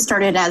 it really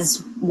started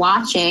as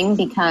watching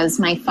because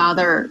my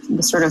father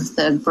was sort of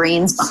the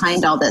brains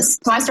behind all this.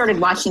 So I started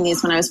watching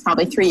these when I was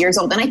probably 3 years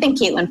old. And I think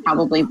Caitlin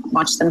probably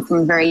watched them from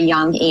a very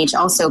young age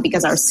also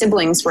because our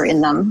siblings were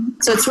in them.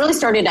 So it's really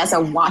started as a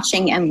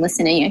watching and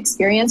listening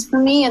experience for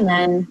me. And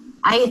then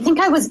I think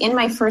I was in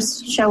my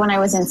first show when I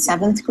was in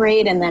 7th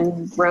grade and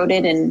then wrote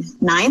it in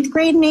 9th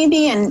grade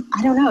maybe. And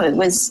I don't know, it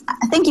was,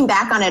 thinking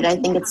back on it, I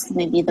think it's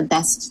maybe the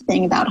best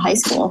thing about high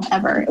school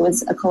ever. It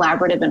was a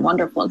collaborative and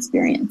wonderful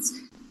experience.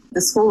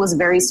 The school was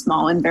very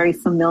small and very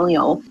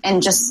familial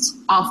and just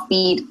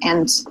offbeat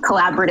and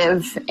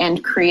collaborative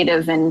and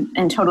creative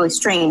and totally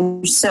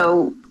strange.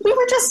 So we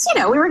were just,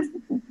 we were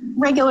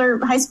regular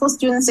high school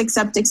students,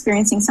 except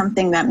experiencing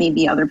something that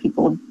maybe other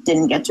people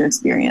didn't get to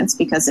experience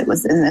because it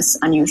was in this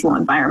unusual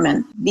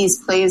environment.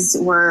 These plays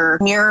were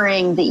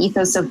mirroring the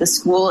ethos of the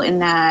school in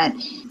that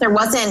there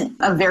wasn't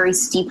a very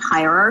steep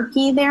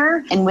hierarchy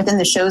there. And within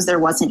the shows, there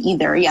wasn't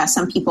either. Yeah,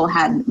 some people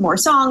had more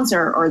songs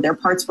or their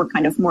parts were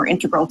kind of more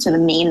integral to the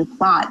main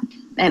plot.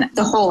 And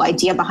the whole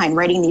idea behind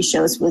writing these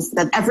shows was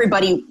that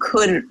everybody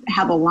could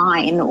have a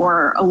line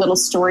or a little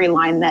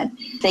storyline that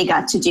they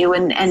got to do.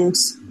 And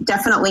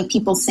definitely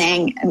people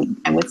sang,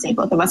 I would say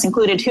both of us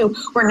included, who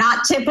were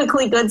not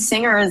typically good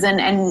singers. And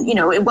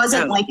it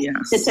wasn't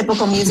the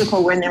typical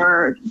musical when there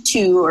were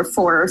 2 or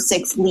 4 or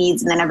 6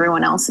 leads and then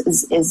everyone else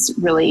is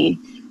really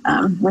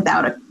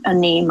without a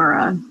name or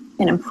an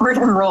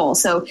important role.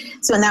 So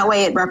in that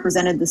way, it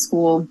represented the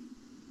school,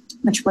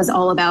 which was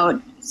all about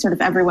sort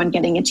of everyone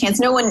getting a chance.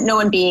 No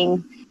one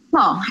being,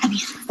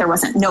 there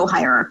wasn't no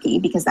hierarchy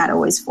because that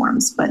always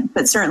forms,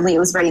 but certainly it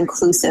was a very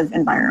inclusive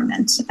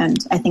environment. And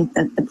I think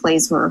that the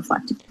plays were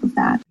reflective of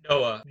that.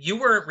 Noah, you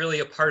weren't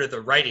really a part of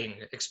the writing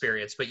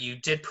experience, but you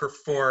did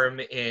perform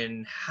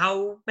in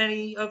how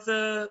many of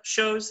the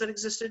shows that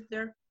existed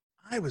there?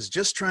 I was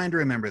just trying to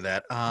remember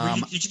that.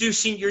 Did you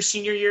do your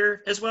senior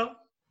year as well?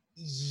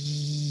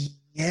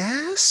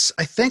 Yes,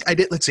 I think I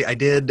did. Let's see. I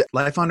did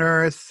Life on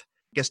Earth,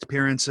 guest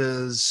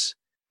appearances.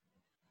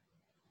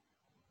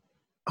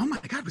 Oh my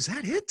God, was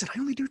that it? Did I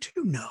only do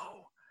 2? No.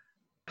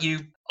 You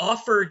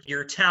offered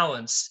your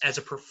talents as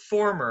a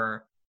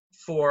performer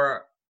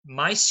for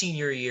my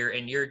senior year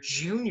and your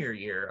junior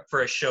year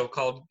for a show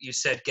called, you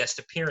said, Guest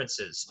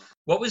Appearances.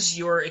 What was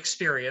your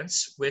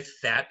experience with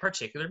that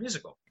particular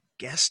musical?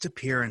 Guest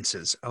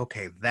appearances.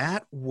 Okay,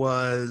 that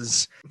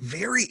was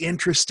very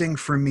interesting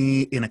for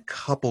me in a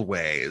couple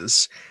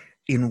ways.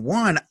 In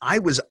one, I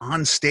was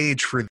on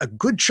stage for a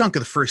good chunk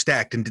of the first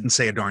act and didn't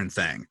say a darn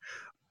thing.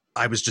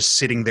 I was just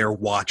sitting there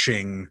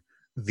watching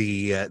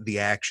the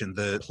action.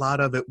 The plot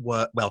of it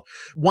was,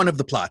 one of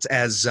the plots,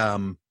 as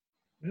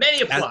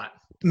many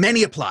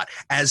a plot,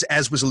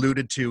 as was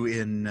alluded to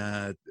in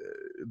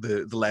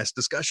the last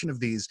discussion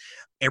of these.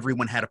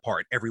 Everyone had a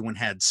part. Everyone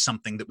had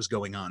something that was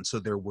going on. So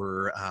there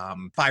were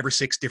 5 or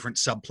 6 different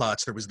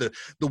subplots. There was the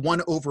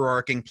one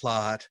overarching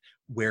plot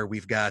where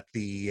we've got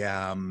the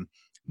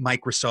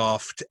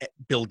Microsoft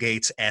Bill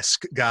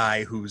Gates-esque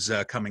guy who's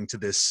coming to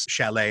this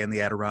chalet in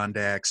the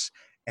Adirondacks,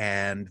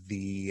 and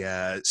the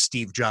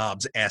Steve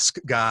Jobs-esque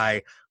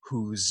guy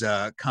who's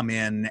come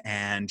in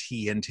and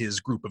he and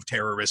his group of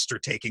terrorists are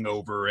taking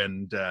over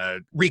and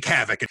wreak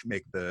havoc and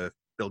make the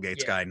Bill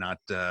Gates guy not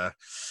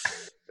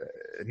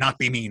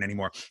be mean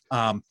anymore.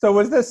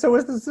 This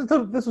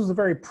was a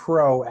very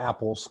pro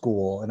Apple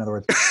school, in other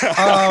words.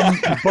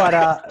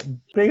 But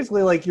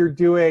basically, like, you're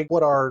doing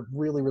what are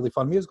really, really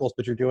fun musicals,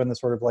 but you're doing the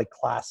sort of like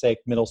classic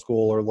middle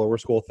school or lower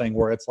school thing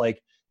where it's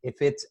like,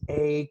 if it's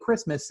a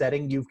Christmas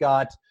setting, you've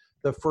got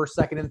the first,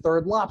 second, and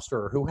third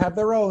Lobster who have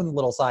their own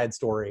little side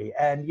story,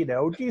 and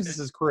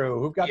Jesus's crew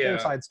who've got their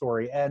side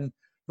story, and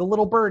the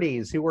Little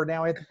Birdies who are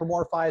now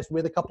anthropomorphized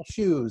with a couple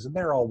shoes, and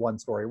they're all one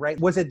story, right?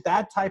 Was it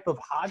that type of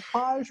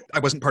hodgepodge? I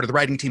wasn't part of the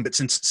writing team, but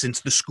since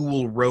the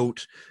school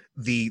wrote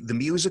the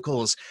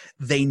musicals,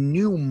 they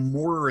knew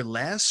more or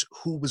less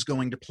who was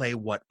going to play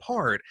what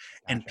part,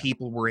 and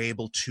people were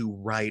able to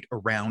write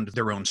around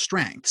their own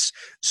strengths.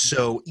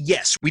 So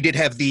yes, we did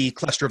have the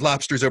cluster of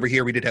lobsters over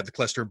here, we did have the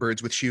cluster of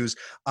birds with shoes,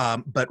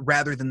 but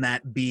rather than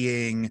that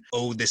being,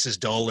 oh, this is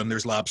dull and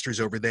there's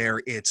lobsters over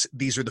there, it's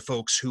these are the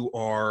folks who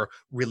are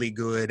really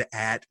good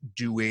at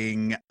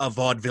doing a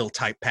vaudeville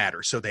type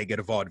patter, so they get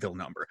a vaudeville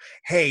number.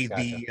 Hey,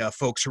 the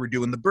folks who are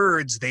doing the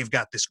birds, they've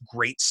got this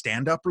great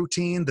stand-up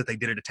routine that they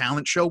did at a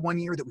talent show one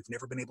year that we've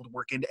never been able to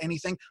work into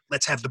anything.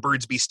 Let's have the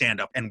birds be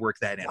stand-up and work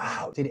that in.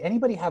 Wow. Did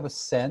anybody have a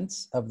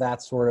sense of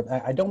that sort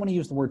of, I don't want to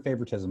use the word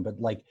favoritism, but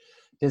like,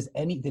 did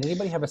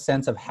anybody have a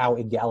sense of how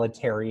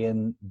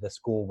egalitarian the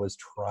school was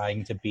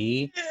trying to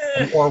be,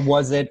 or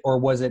was it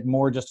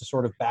more just a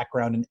sort of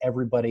background and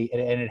everybody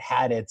and it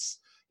had its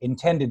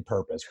intended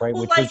purpose, right?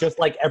 Well, Which was just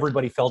like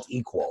everybody felt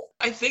equal.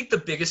 I think the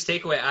biggest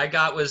takeaway I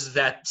got was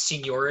that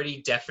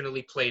seniority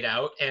definitely played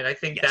out. And I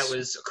think that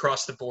was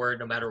across the board,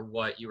 no matter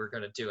what you were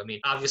going to do. I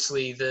mean,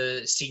 obviously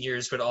the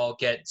seniors would all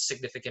get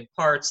significant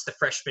parts, the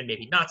freshmen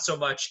maybe not so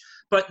much,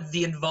 but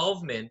the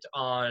involvement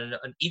on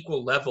an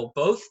equal level,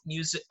 both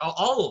music,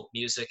 all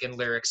music and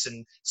lyrics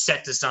and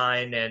set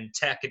design and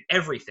tech and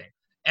everything.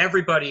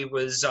 Everybody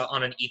was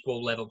on an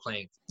equal level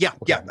playing. Yeah,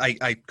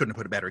 I couldn't have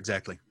put it better.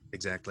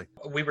 Exactly.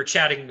 We were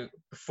chatting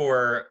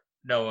before,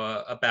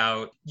 Noah,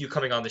 about you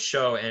coming on the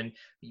show, and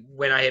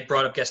when I had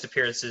brought up guest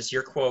appearances,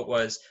 your quote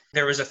was,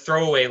 there was a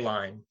throwaway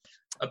line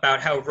about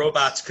how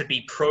robots could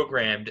be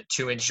programmed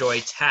to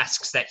enjoy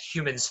tasks that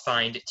humans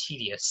find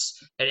tedious,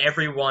 and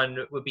everyone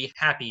would be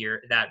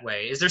happier that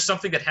way. Is there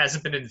something that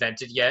hasn't been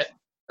invented yet,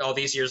 all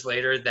these years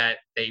later, that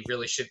they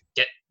really should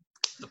get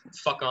the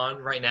fuck on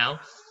right now?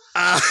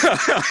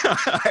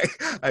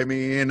 I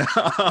mean,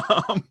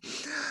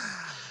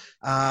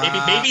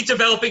 maybe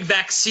developing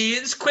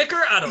vaccines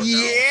quicker. I don't know.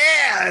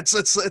 Yeah,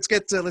 let's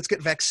get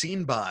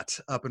Vaccine Bot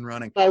up and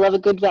running. I love a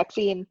good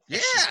vaccine.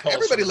 Yeah,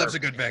 everybody loves a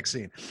good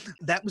vaccine.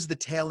 That was the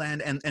tail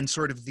end and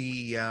sort of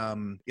the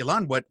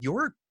Ilan, what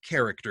your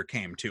character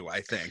came to.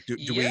 I think. Do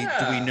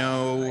we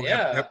know?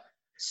 Yeah.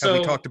 Have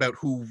we talked about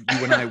who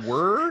you and I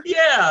were?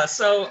 Yeah.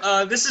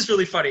 So this is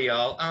really funny,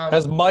 y'all.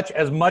 As much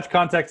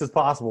context as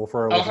possible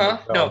for.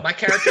 No, my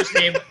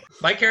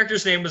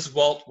character's name was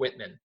Walt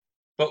Whitman,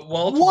 but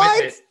Walt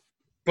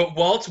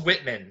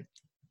Whitman,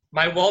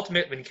 my Walt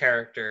Whitman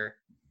character,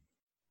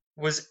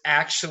 was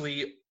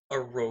actually a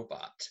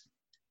robot.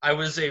 I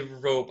was a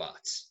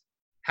robot.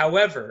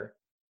 However,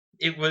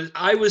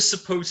 I was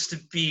supposed to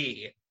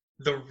be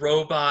the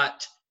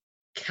robot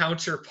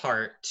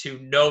counterpart to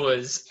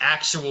Noah's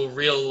actual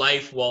real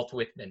life Walt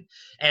Whitman.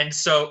 And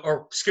so,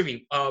 or excuse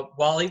me,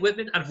 Wally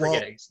Whitman? I'm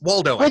forgetting.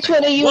 Waldo. Which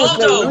one of you is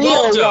the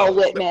real Walt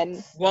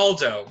Whitman?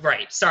 Waldo,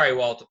 right. Sorry,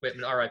 Walt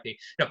Whitman, R.I.P.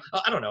 No,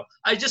 I don't know.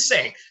 I just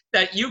say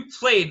that you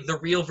played the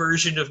real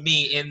version of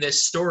me in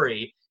this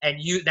story,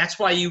 and that's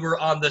why you were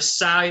on the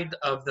side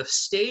of the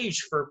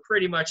stage for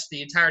pretty much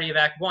the entirety of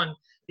Act 1,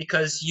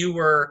 because you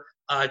were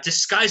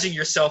disguising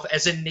yourself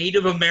as a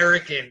Native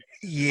American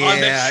on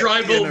the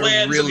tribal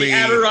lands of the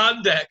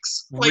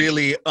Adirondacks.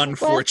 Really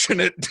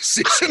unfortunate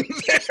decision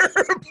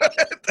there,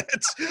 but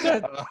that's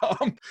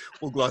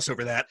we'll gloss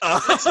over that.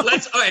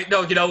 Let's all right.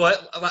 No, you know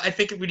what? I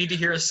think we need to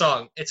hear a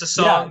song. It's a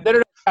song. Yeah,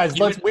 no, guys.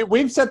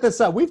 We've set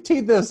this up. We've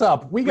teed this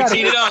up. We got to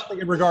do something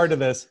in regard to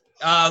this.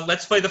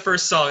 Let's play the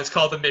first song. It's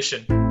called "The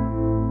Mission."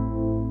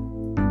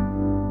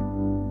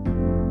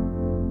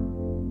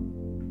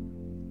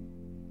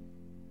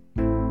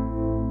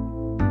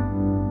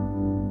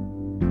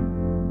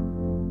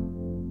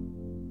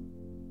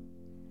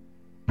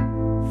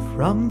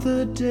 From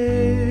the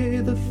day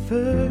the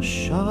first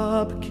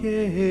sharp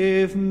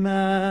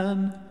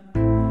caveman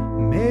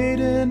made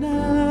an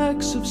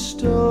axe of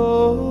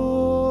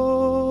stone,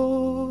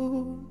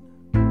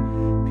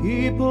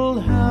 people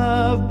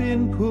have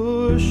been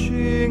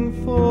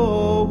pushing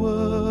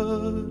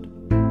forward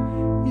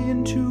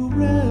into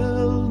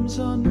realms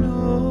unknown.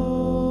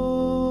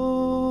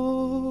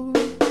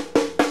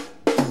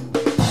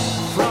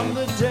 From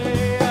the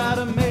day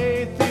Adam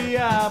ate the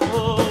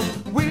apple,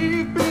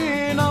 we've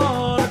been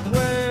on a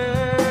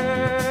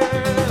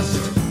quest,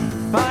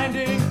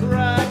 finding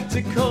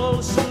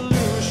practical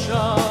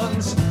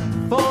solutions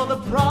for the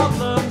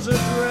problems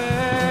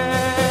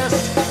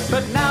addressed.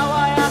 But now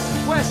I ask the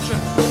question,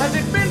 has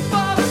it been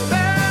for the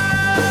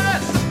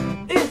best?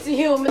 It's a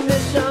human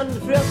mission to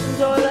free us from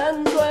toil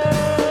and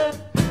sweat.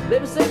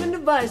 Labor-saving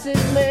devices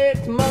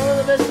make tomorrow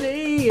the best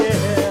day,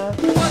 yeah.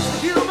 What's the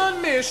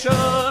human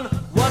mission?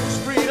 What does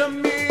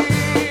freedom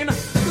mean?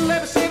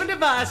 Labor-saving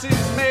devices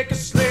make a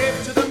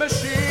slave to the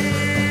machine.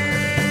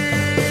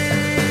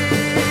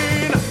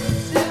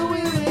 Do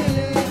we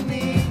really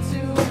need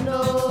to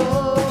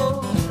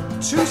know?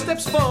 2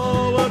 steps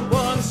forward,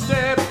 1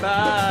 step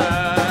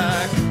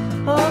back.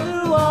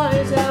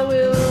 Otherwise, how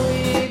will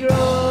we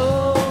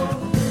grow?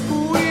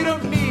 We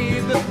don't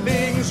need the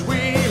things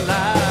we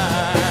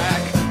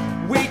lack.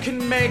 We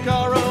can make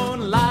our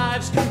own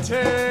lives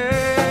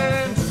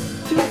content.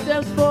 2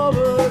 steps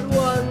forward,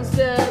 1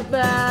 step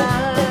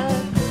back.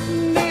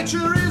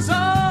 Nature is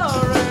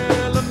our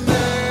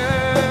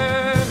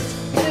element.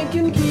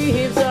 Thinking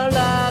keeps our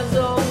lives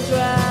on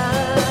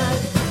track.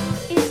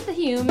 It's the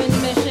human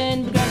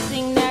mission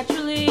progressing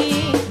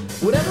naturally.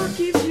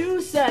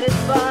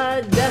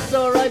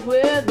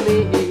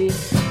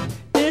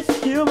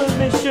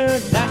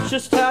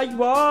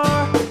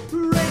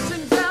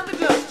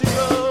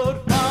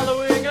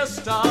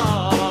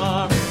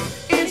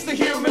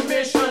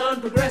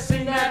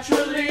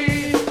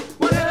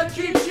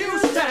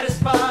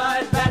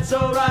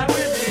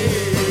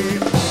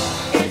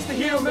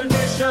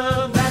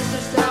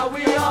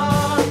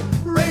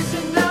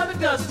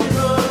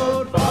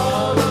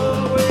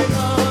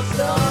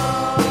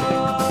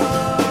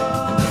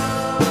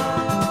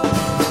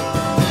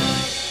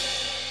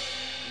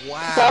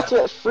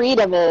 That's what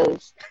freedom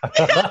is.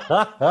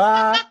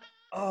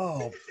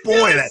 Oh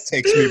boy, that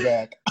takes me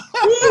back.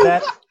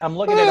 I'm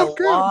looking at Oh,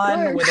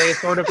 Alon God. with a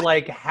sort of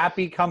like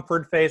happy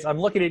comfort face. I'm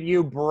looking at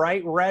you,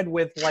 bright red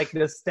with like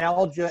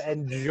nostalgia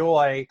and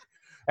joy,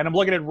 and I'm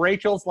looking at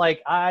Rachel's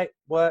like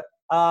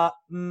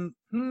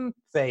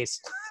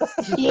face.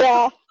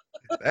 Yeah.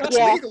 That's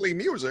Yeah. legally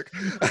music.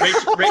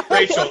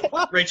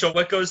 Rachel,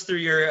 what goes through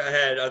your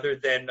head other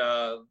than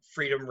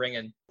freedom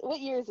ringing?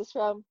 What year is this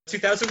from?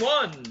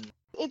 2001.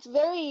 It's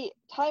very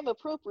time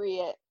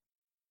appropriate.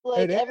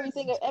 Like It is.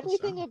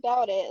 everything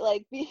about it,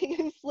 like being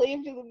a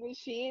slave to the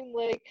machine,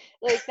 like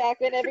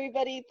back when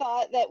everybody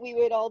thought that we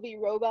would all be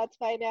robots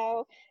by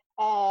now.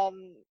 I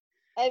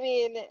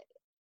mean,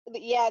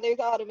 yeah, there's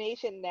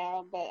automation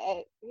now, but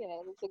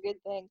it's a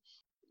good thing.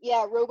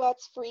 Yeah,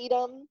 robots'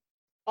 freedom,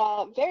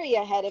 very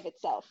ahead of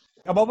itself.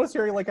 I'm almost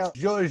hearing like a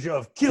judge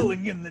of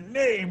killing in the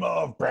name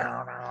of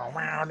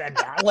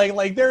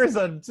like there's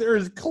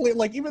clear,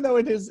 like, even though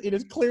it is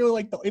clearly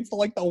like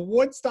the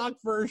Woodstock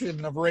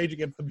version of Rage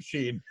Against the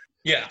Machine.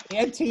 Yeah.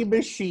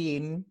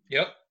 Anti-machine.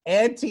 Yep.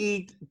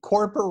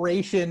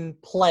 Anti-corporation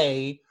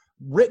play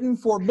written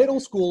for middle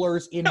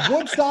schoolers in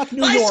Woodstock,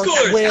 New High York.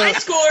 schoolers, where high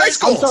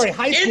schoolers. I'm sorry,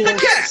 high In schoolers.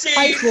 Poughkeepsie,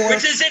 High schoolers.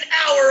 which is an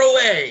hour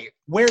away.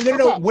 Where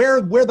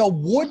where the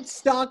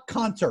Woodstock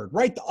concert,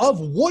 right, of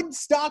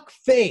Woodstock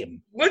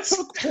fame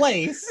took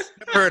place.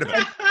 Heard of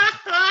it.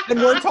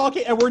 And we're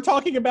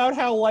talking about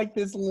how like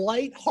this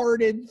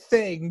lighthearted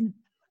thing,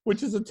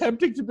 which is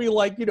attempting to be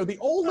like, the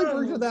only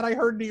version that I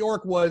heard in New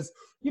York was,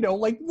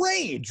 like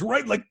Rage,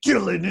 right? Like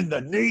killing in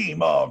the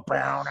name of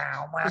and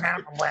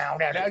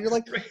you're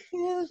like,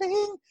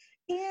 killing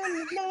in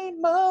the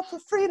name of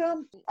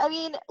freedom. I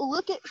mean,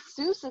 look at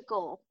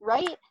Seussical,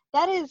 right?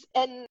 That is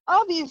an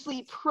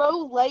obviously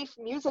pro-life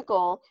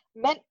musical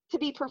meant to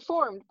be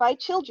performed by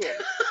children,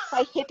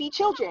 by hippie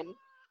children.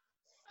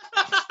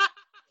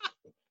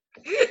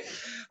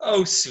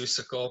 Oh,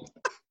 Seussical.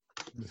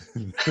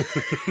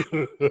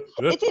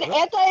 It's an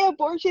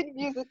anti-abortion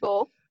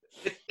musical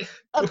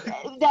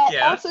that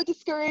also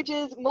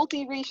discourages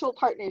multiracial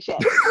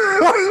partnerships.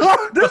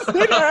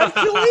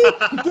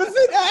 Does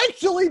it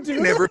actually do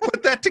Never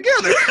put that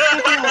together.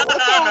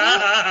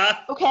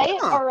 Okay,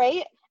 all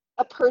right.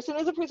 A person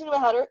is a person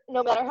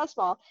no matter how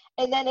small.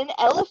 And then an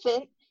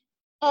elephant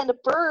and a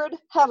bird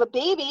have a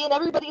baby, and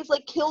everybody's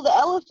like, kill the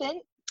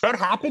elephant. That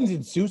happens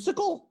in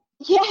Seussical?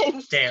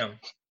 Yes. Damn.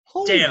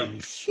 Holy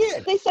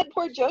shit. They sent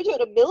poor JoJo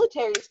to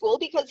military school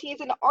because he's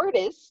an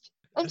artist.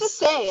 I'm just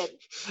saying.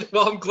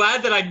 Well, I'm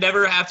glad that I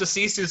never have to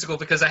see Seussical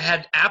because I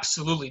had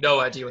absolutely no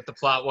idea what the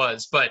plot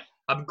was, but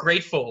I'm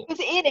grateful. Who's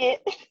in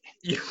it?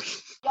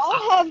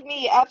 Y'all have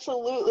me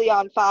absolutely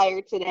on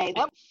fire today.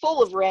 I'm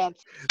full of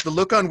rants. The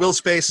look on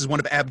Will's face is one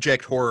of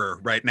abject horror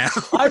right now.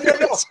 I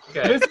know.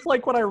 This is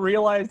like when I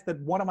realized that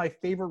one of my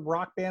favorite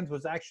rock bands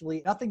was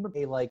actually nothing but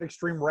a like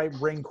extreme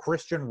right-wing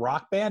Christian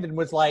rock band, and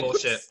was like,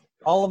 bullshit.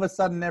 All of a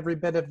sudden every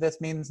bit of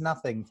this means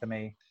nothing to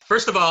me.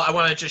 First of all, I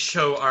want to just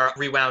show our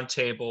Rewound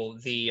table,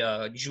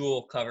 the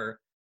Jewel cover.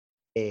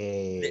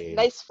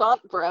 Nice font,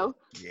 bro.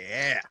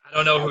 Yeah. I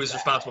don't know who's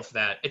responsible for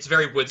that. It's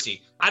very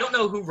woodsy. I don't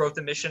know who wrote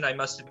the mission. I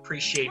must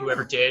appreciate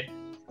whoever did.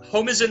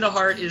 Home is in the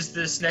Heart is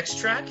this next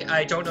track.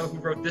 I don't know who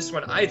wrote this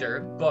one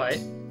either, but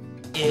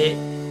it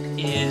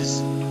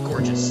is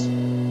gorgeous.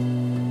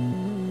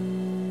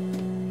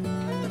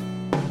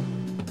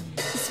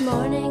 This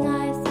morning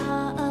I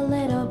saw a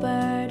little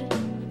bird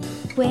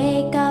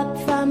wake up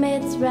from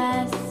its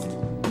rest.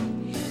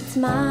 Its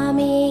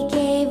mommy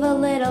gave a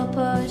little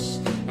push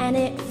and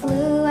it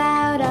flew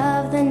out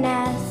of the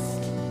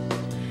nest.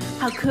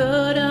 How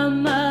could a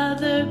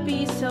mother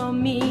be so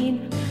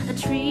mean? A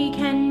tree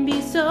can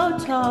be so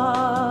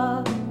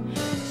tall.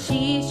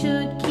 She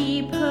should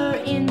keep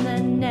her in the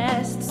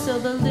nest so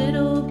the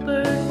little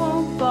bird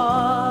won't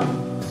fall.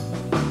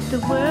 The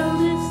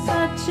world is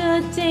such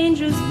a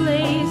dangerous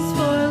place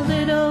for a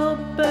little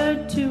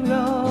bird to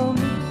roam.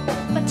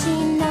 But she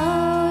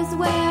knows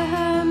where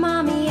her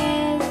mommy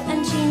is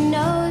and she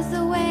knows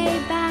the way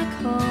back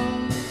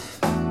home.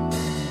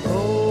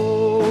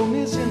 Home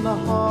is in the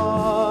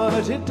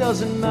heart. It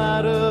doesn't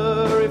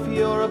matter if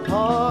you're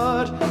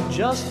apart.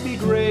 Just be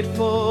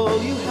grateful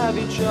you have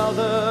each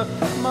other.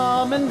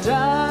 Mom and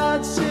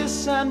dad,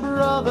 sis and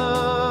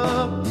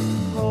brother.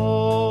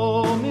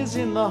 Home is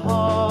in the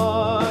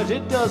heart.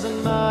 It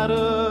doesn't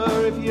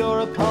matter if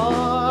you're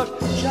apart.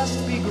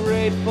 Just be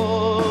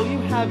grateful you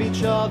have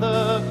each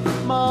other.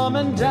 Mom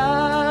and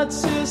dad,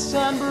 sis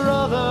and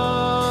brother.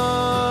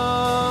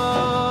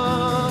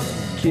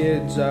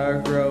 Kids are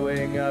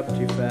growing up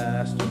too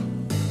fast.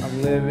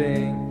 I'm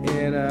living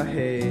in a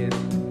haze.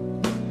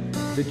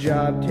 The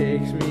job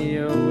takes me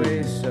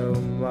away so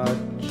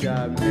much.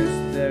 I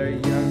miss their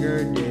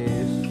younger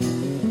days.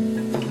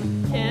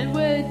 Can't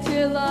wait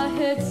till I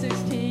hit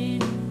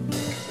 16.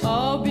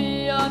 I'll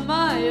be on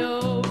my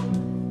own.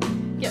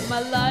 Get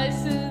my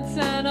license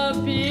and a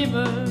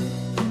Beamer.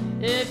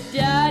 If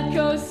Dad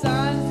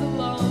co-signs the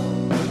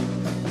loan. I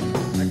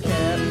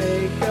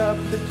make up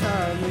the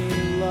time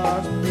we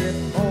lost.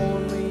 If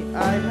only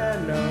I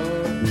had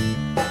known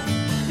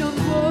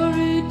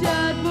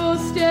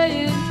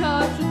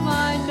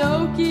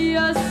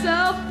Nokia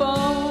cell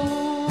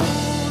phone.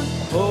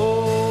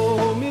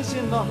 Home is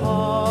in the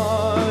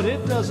heart.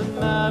 It doesn't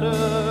matter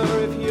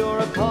if you're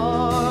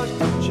apart.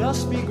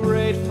 Just be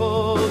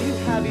grateful you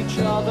have each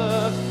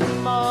other.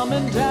 Mom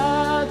and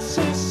dad,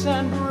 sis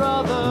and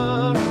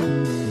brother.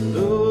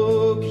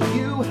 Look,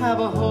 you have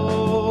a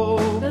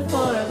home. The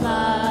four of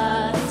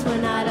us,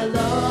 we're not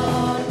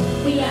alone.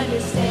 We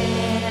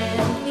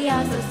understand, we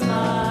are so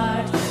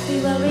smart. We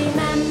will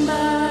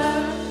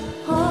remember,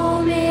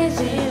 home is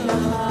in the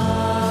heart.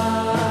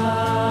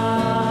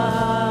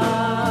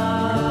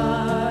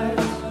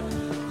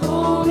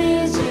 Home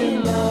is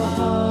in the heart.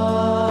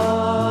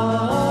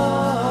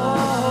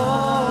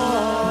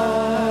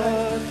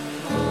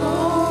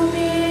 Home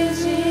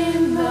is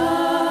in the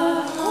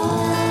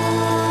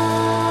heart.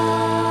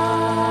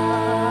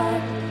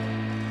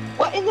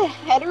 What in the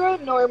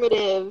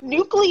heteronormative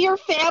nuclear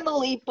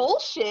family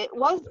bullshit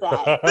was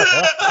that?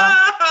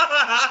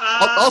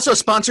 Also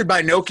sponsored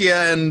by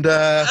Nokia and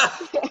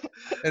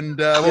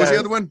what was the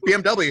other one?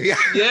 BMW.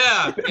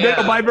 Yeah.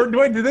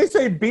 Wait, did they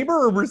say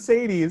Beamer or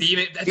Mercedes?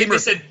 I think they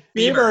said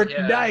Beamer.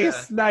 Yeah,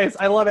 nice.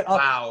 I love it.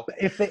 Wow.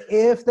 If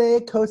they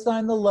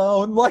co-sign the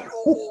loan, like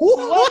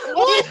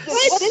what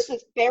is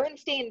this?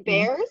 Berenstain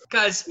Bears?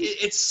 Guys,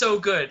 it's so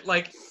good.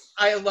 Like,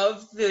 I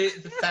love the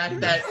fact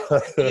that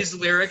these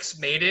lyrics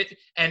made it,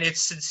 and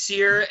it's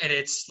sincere, and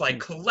it's like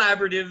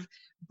collaborative.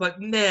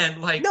 But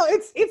man, like, no,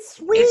 it's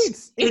sweet.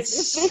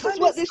 This is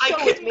what this show I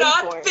was could made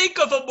not for. think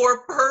of a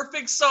more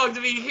perfect song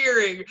to be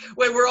hearing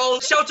when we're all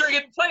sheltering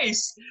in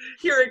place.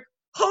 Hearing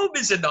home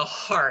is in the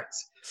heart.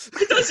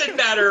 It doesn't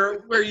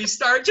matter where you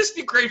start. Just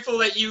be grateful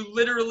that you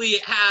literally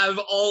have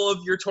all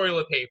of your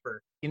toilet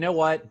paper. You know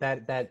what?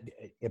 That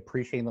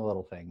appreciating the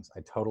little things. I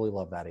totally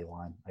love that,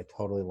 Elon. I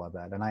totally love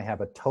that. And I have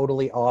a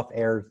totally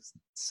off-air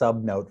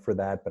sub note for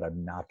that, but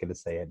I'm not going to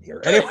say it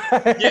here. Anyway.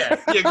 Yeah,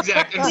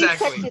 exactly.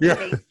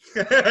 Yeah.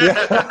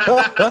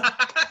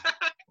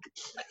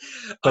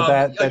 But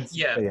that's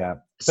yeah.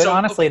 But So,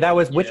 honestly, that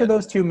was which yeah. of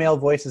those two male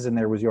voices in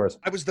there was yours?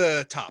 I was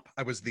the top.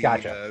 I was the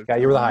Gotcha.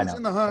 You were the high note.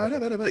 in the heart.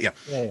 Yeah.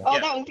 Oh,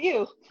 that was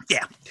you.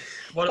 Yeah.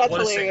 What That's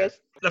a singer. hilarious.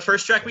 The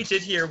first track we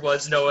did here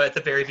was Noah at the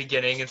very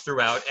beginning and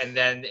throughout, and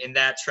then in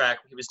that track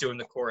he was doing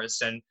the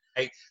chorus. And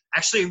I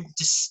actually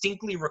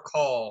distinctly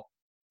recall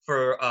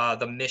for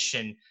the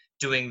Mission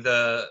doing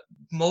the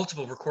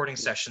multiple recording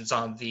sessions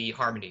on the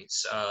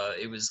harmonies.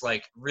 It was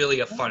like really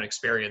a fun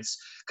experience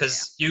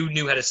because you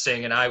knew how to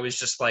sing, and I was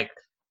just like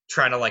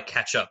trying to like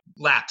catch up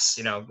laps,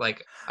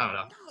 like I don't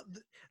know.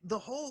 The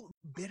whole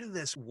bit of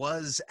this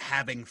was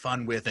having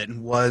fun with it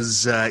and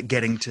was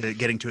getting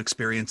to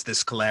experience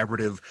this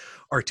collaborative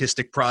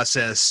artistic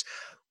process,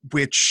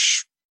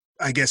 which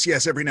I guess,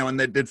 yes, every now and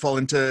then did fall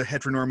into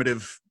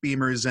heteronormative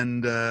Beamers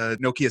and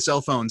Nokia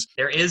cell phones.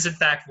 There is, in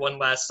fact, one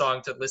last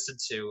song to listen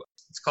to.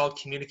 It's called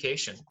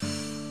Communication.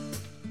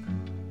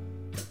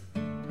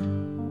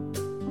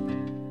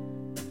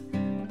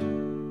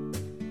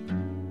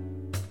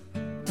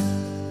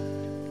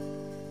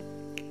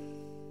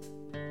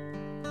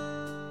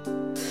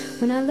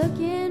 When I look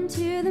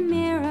into the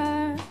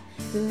mirror,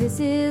 this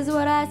is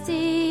what I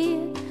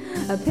see.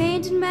 A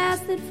painted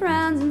mask that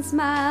frowns and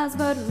smiles,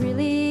 but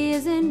really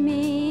isn't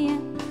me.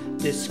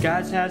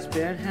 Disguise has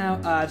been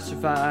how I've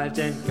survived,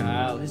 and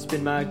guile has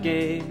been my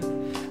game.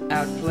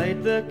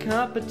 Outplayed the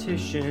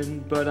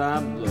competition, but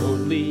I'm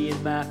lonely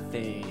in my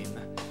fame.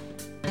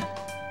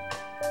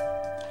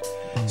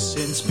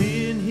 Since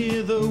being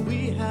here, though,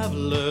 we have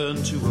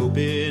learned to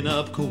open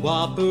up,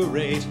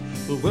 cooperate.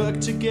 We'll work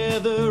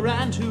together,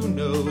 and who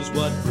knows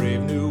what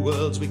brave new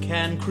worlds we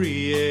can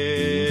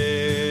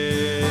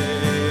create.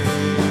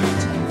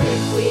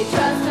 If we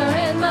trust our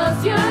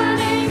inmost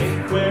yearnings,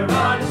 If we're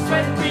honest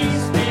when we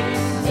speak,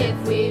 if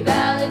we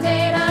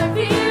validate our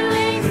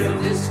feelings,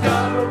 we'll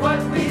discover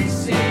what we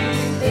see.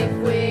 if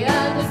we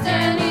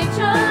understand each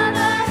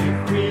other,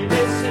 If we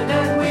listen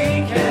and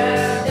we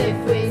care, if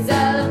we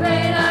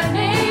celebrate our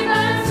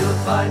neighbors, we'll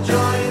find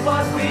joy in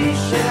what we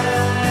share.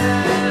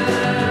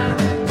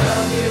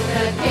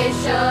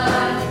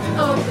 communication,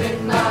 open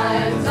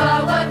minds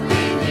are what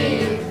we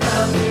need.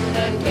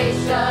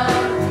 Communication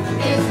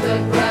is the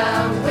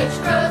ground which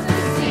grows the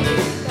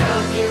seed.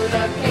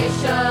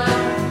 Communication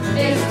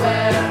is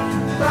where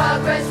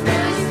progress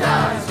really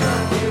starts.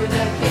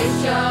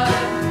 Communication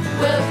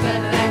will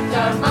connect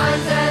our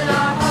minds and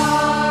our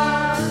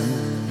hearts.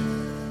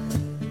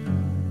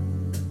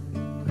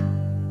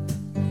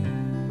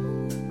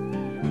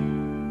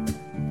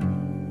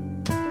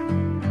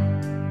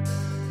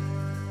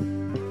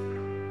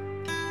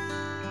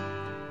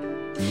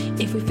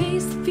 If we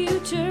face the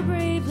future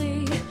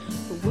bravely,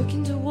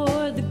 working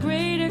toward the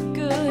greater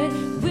good,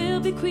 we'll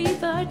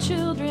bequeath our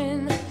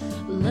children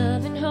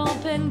love and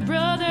hope and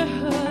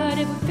brotherhood.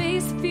 If we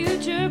face the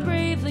future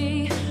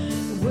bravely,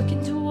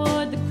 working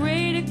toward the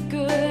greater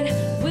good,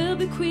 we'll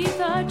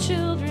bequeath our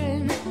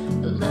children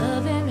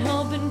love and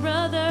hope and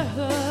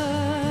brotherhood.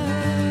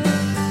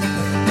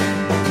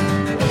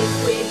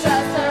 If we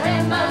trust our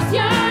inmost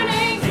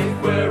yearnings,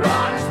 If we're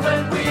honest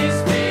when we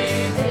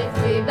speak, if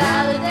we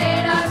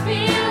validate our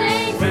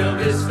feelings, we'll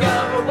discover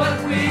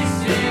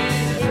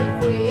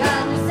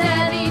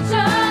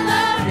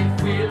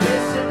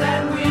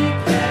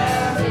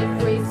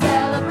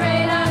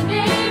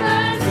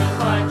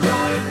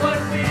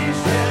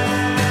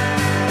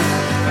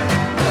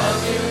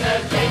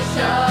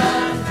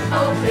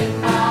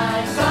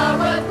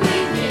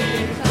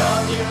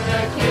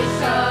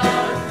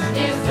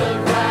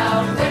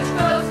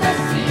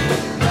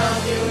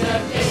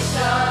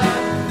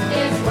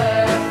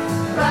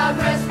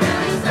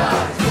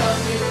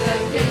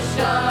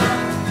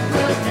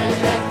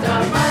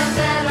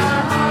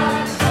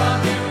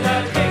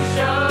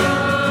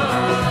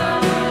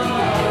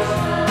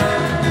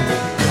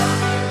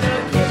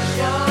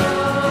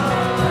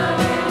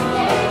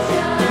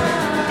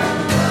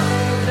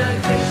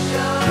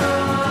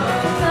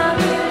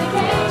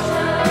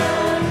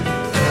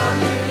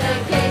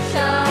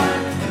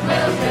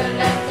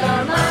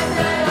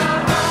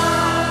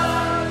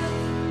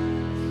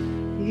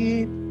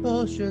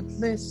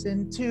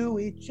listen to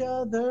each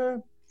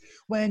other.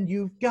 When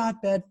you've got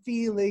bad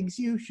feelings,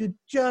 you should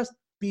just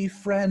be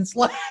friends.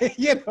 Like,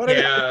 you know what I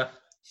mean?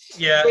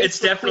 Yeah, it's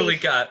definitely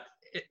got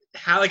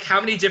how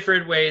many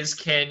different ways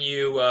can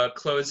you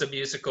close a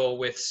musical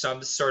with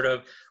some sort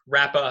of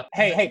wrap up?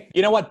 Hey,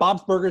 you know what?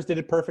 Bob's Burgers did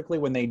it perfectly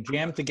when they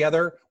jammed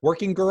together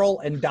Working Girl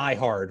and Die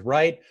Hard,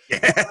 right?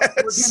 Yes.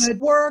 We're gonna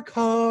work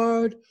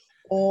hard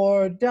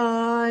or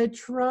die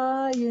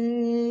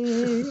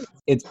trying.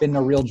 It's been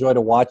a real joy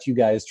to watch you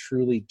guys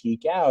truly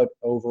geek out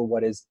over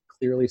what is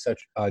clearly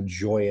such a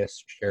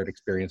joyous shared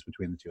experience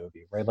between the two of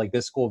you, right? Like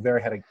this school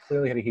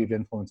clearly had a huge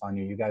influence on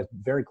you. You guys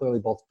very clearly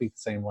both speak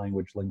the same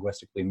language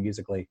linguistically and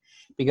musically,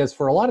 because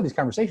for a lot of these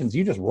conversations,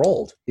 you just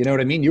rolled, you know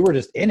what I mean? You were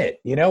just in it,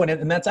 you know,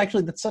 and that's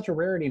such a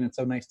rarity, and it's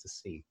so nice to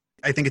see.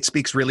 I think it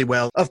speaks really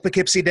well of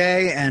Poughkeepsie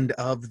Day and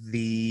of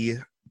the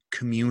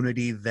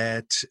community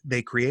that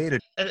they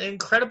created. An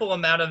incredible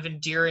amount of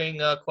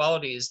endearing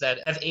qualities that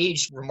have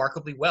aged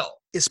remarkably well.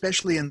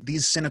 Especially in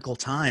these cynical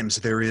times,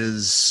 there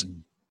is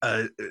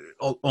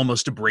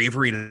almost a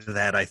bravery to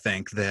that, I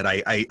think, that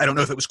I don't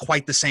know if it was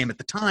quite the same at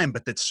the time,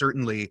 but that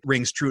certainly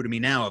rings true to me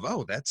now of,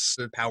 oh, that's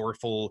a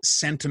powerful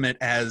sentiment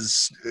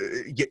as,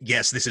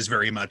 yes, this is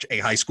very much a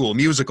high school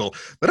musical,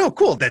 but oh,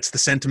 cool, that's the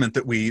sentiment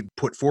that we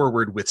put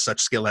forward with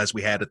such skill as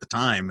we had at the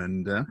time,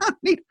 and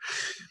neat.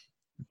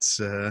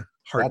 It's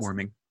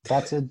heartwarming.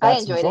 That's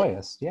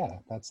joyous. Yeah,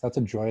 that's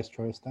a joyous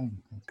thing.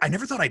 I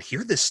never thought I'd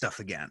hear this stuff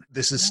again.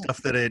 This is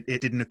stuff that it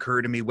didn't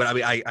occur to me.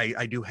 Well,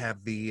 I do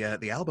have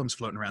the albums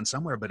floating around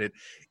somewhere, but it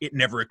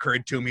never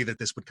occurred to me that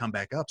this would come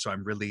back up. So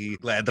I'm really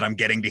glad that I'm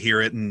getting to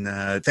hear it. And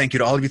thank you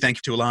to all of you. Thank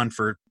you to Alon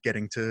for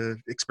getting to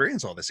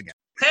experience all this again.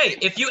 Hey,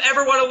 if you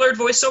ever want to learn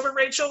voiceover,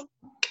 Rachel,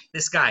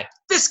 this guy.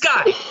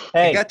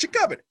 Hey, I got you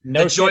covered.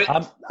 No shit.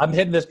 I'm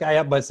hitting this guy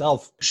up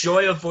myself.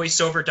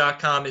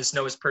 Joyofvoiceover.com is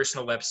Noah's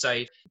personal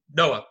website.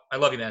 Noah, I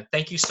love you, man.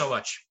 Thank you so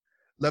much.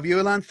 Love you,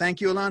 Alon.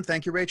 Thank you, Alon.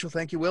 Thank you, Rachel.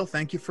 Thank you, Will.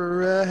 Thank you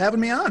for having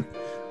me on.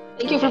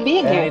 Thank you for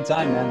being here.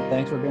 Anytime, man.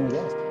 Thanks for being a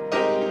guest.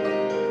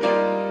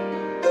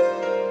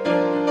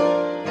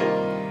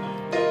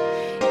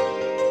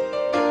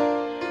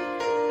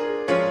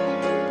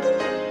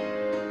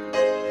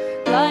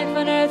 Life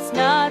on Earth's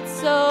not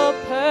so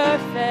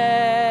perfect.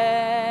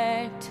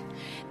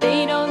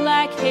 They don't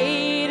lack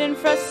hate and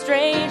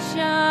frustration.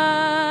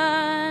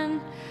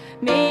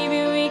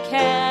 Maybe we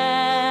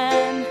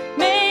can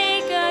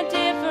make a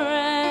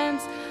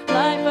difference.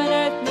 Life on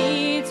Earth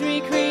needs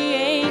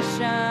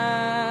recreation.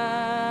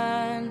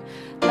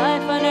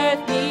 Life on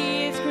Earth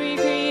needs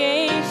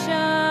recreation.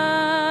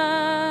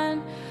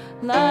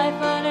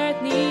 Life on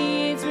Earth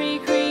needs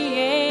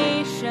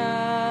recreation.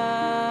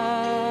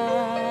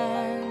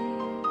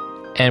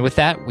 And with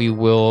that, we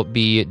will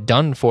be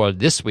done for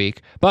this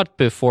week. But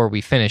before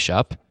we finish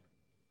up,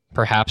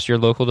 perhaps you're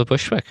local to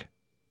Bushwick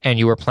and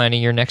you are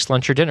planning your next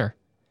lunch or dinner.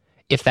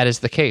 If that is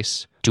the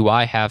case, do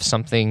I have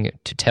something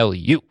to tell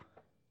you?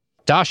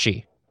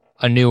 Dashi,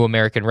 a new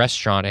American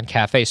restaurant and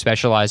cafe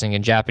specializing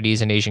in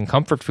Japanese and Asian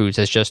comfort foods,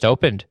 has just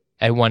opened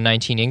at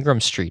 119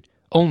 Ingram Street,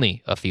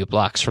 only a few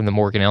blocks from the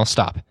Morgan L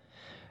stop.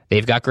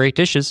 They've got great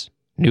dishes.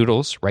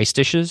 Noodles, rice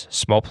dishes,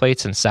 small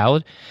plates, and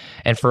salad.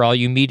 And for all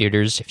you meat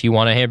eaters, if you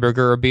want a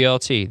hamburger or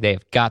BLT,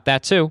 they've got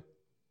that too.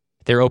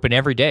 They're open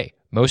every day,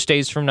 most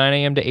days from 9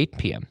 a.m. to 8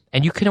 p.m.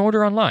 And you can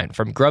order online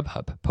from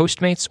Grubhub,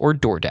 Postmates, or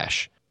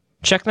DoorDash.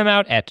 Check them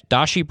out at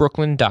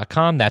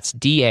dashibrooklyn.com, that's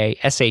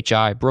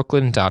D-A-S-H-I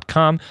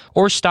Brooklyn.com,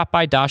 or stop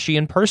by Dashi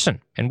in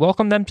person and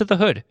welcome them to the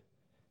hood.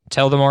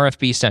 Tell them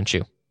RFB sent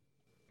you.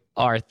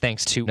 Our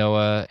thanks to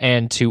Noah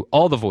and to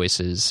all the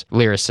voices,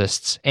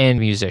 lyricists, and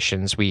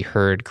musicians we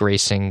heard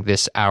gracing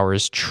this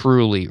hour's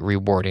truly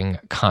rewarding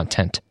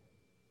content.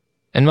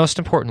 And most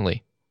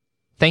importantly,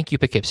 thank you,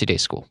 Poughkeepsie Day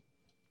School.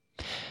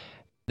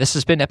 This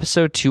has been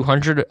episode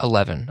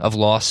 211 of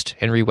Lost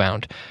and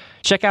Rewound.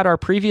 Check out our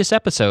previous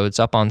episodes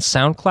up on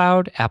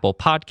SoundCloud, Apple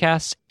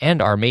Podcasts,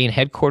 and our main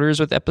headquarters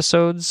with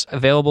episodes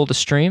available to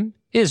stream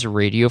is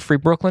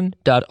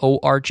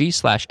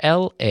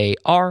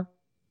radiofreebrooklyn.org/LAR.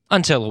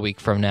 Until a week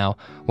from now,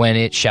 when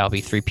it shall be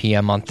 3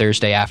 p.m. on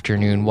Thursday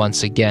afternoon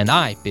once again,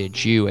 I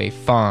bid you a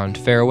fond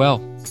farewell.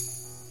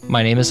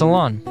 My name is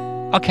Alon.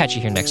 I'll catch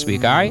you here next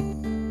week, alright?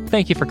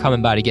 Thank you for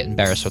coming by to get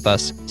embarrassed with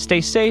us.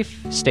 Stay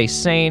safe, stay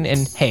sane,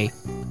 and hey,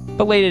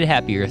 belated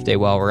Happy Earth Day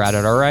while we're at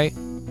it, alright?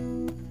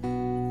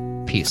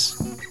 Peace.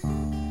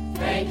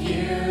 Thank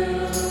you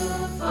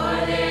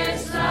for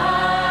this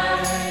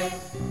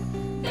life,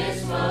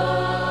 this full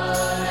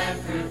and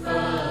fruitful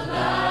life.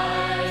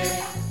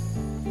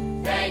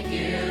 Thank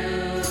you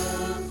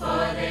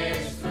for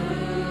this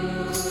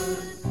food,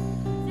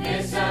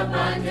 this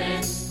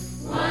abundant,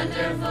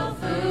 wonderful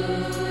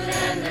food,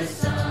 and the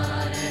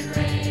sun and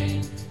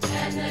rain,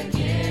 and the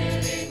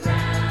giving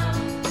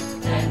ground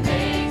that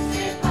makes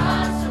it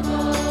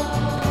possible.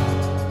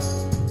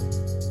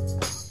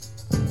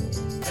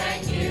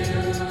 Thank you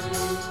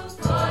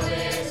for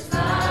this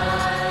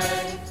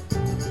life,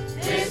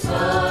 this full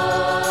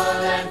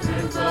and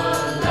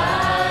fruitful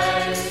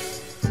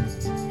life.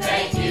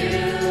 Thank you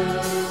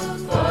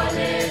for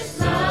this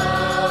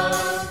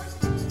love,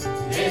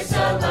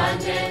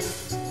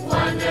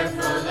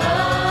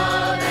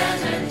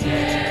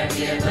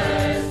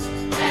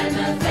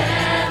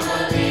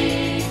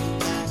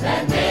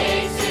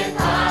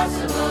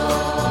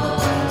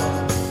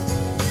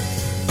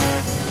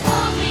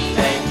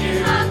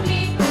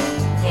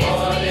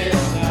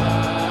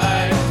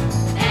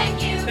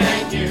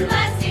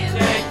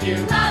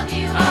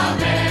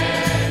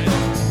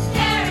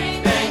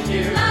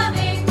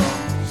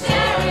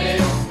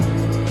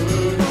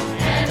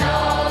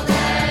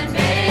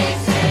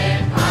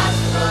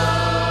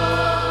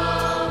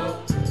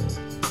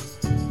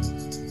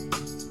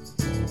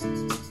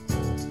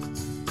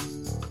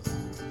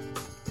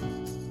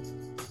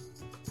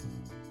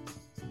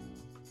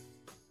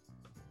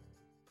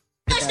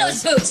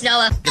 those boots,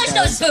 Noah. Touch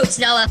those boots,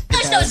 Noah.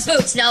 Touch those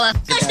boots, Noah.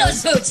 Touch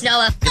those boots,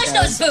 Noah. Touch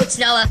those boots,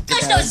 Noah.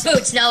 Touch those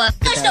boots, Noah.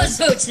 Touch those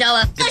boots,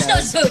 Noah. Touch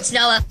those boots,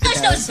 Noah.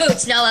 Touch those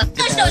boots, Noah.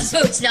 Touch those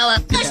boots,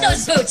 Noah. Touch those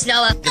boots,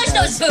 Noah. Touch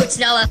those boots,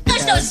 Noah.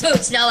 Touch those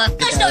boots, Noah.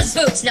 Touch those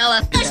boots,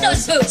 Noah. Touch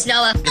those boots,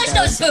 Noah. Touch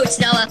those boots,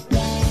 Noah.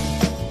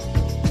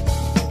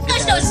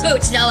 Touch those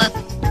boots, Noah.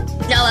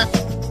 Noah.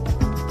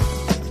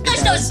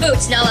 Touch those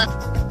boots, Noah.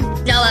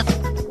 Noah.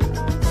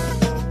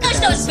 Touch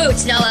those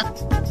boots, Noah.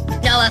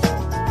 Noah.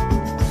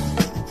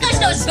 Touch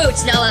those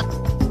boots, Noah.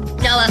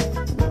 Noah.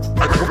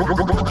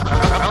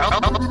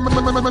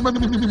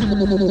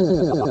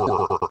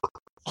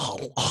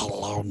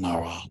 Hello,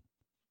 Noah.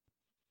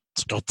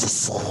 It's good to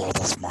see you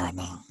this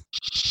morning.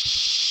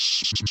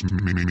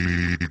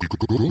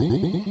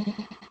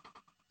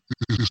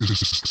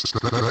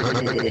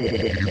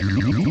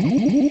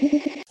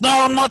 No,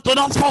 I'm not. You're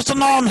not supposed to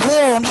know I'm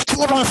here. I'm just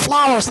delivering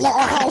flowers.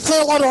 I'll see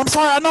you later. I'm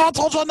sorry. I know I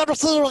told you I'd never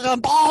see you again.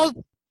 Bye.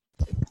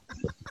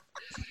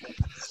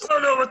 I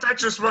don't know what that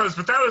just was,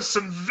 but that was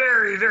some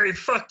very, very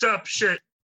fucked up shit.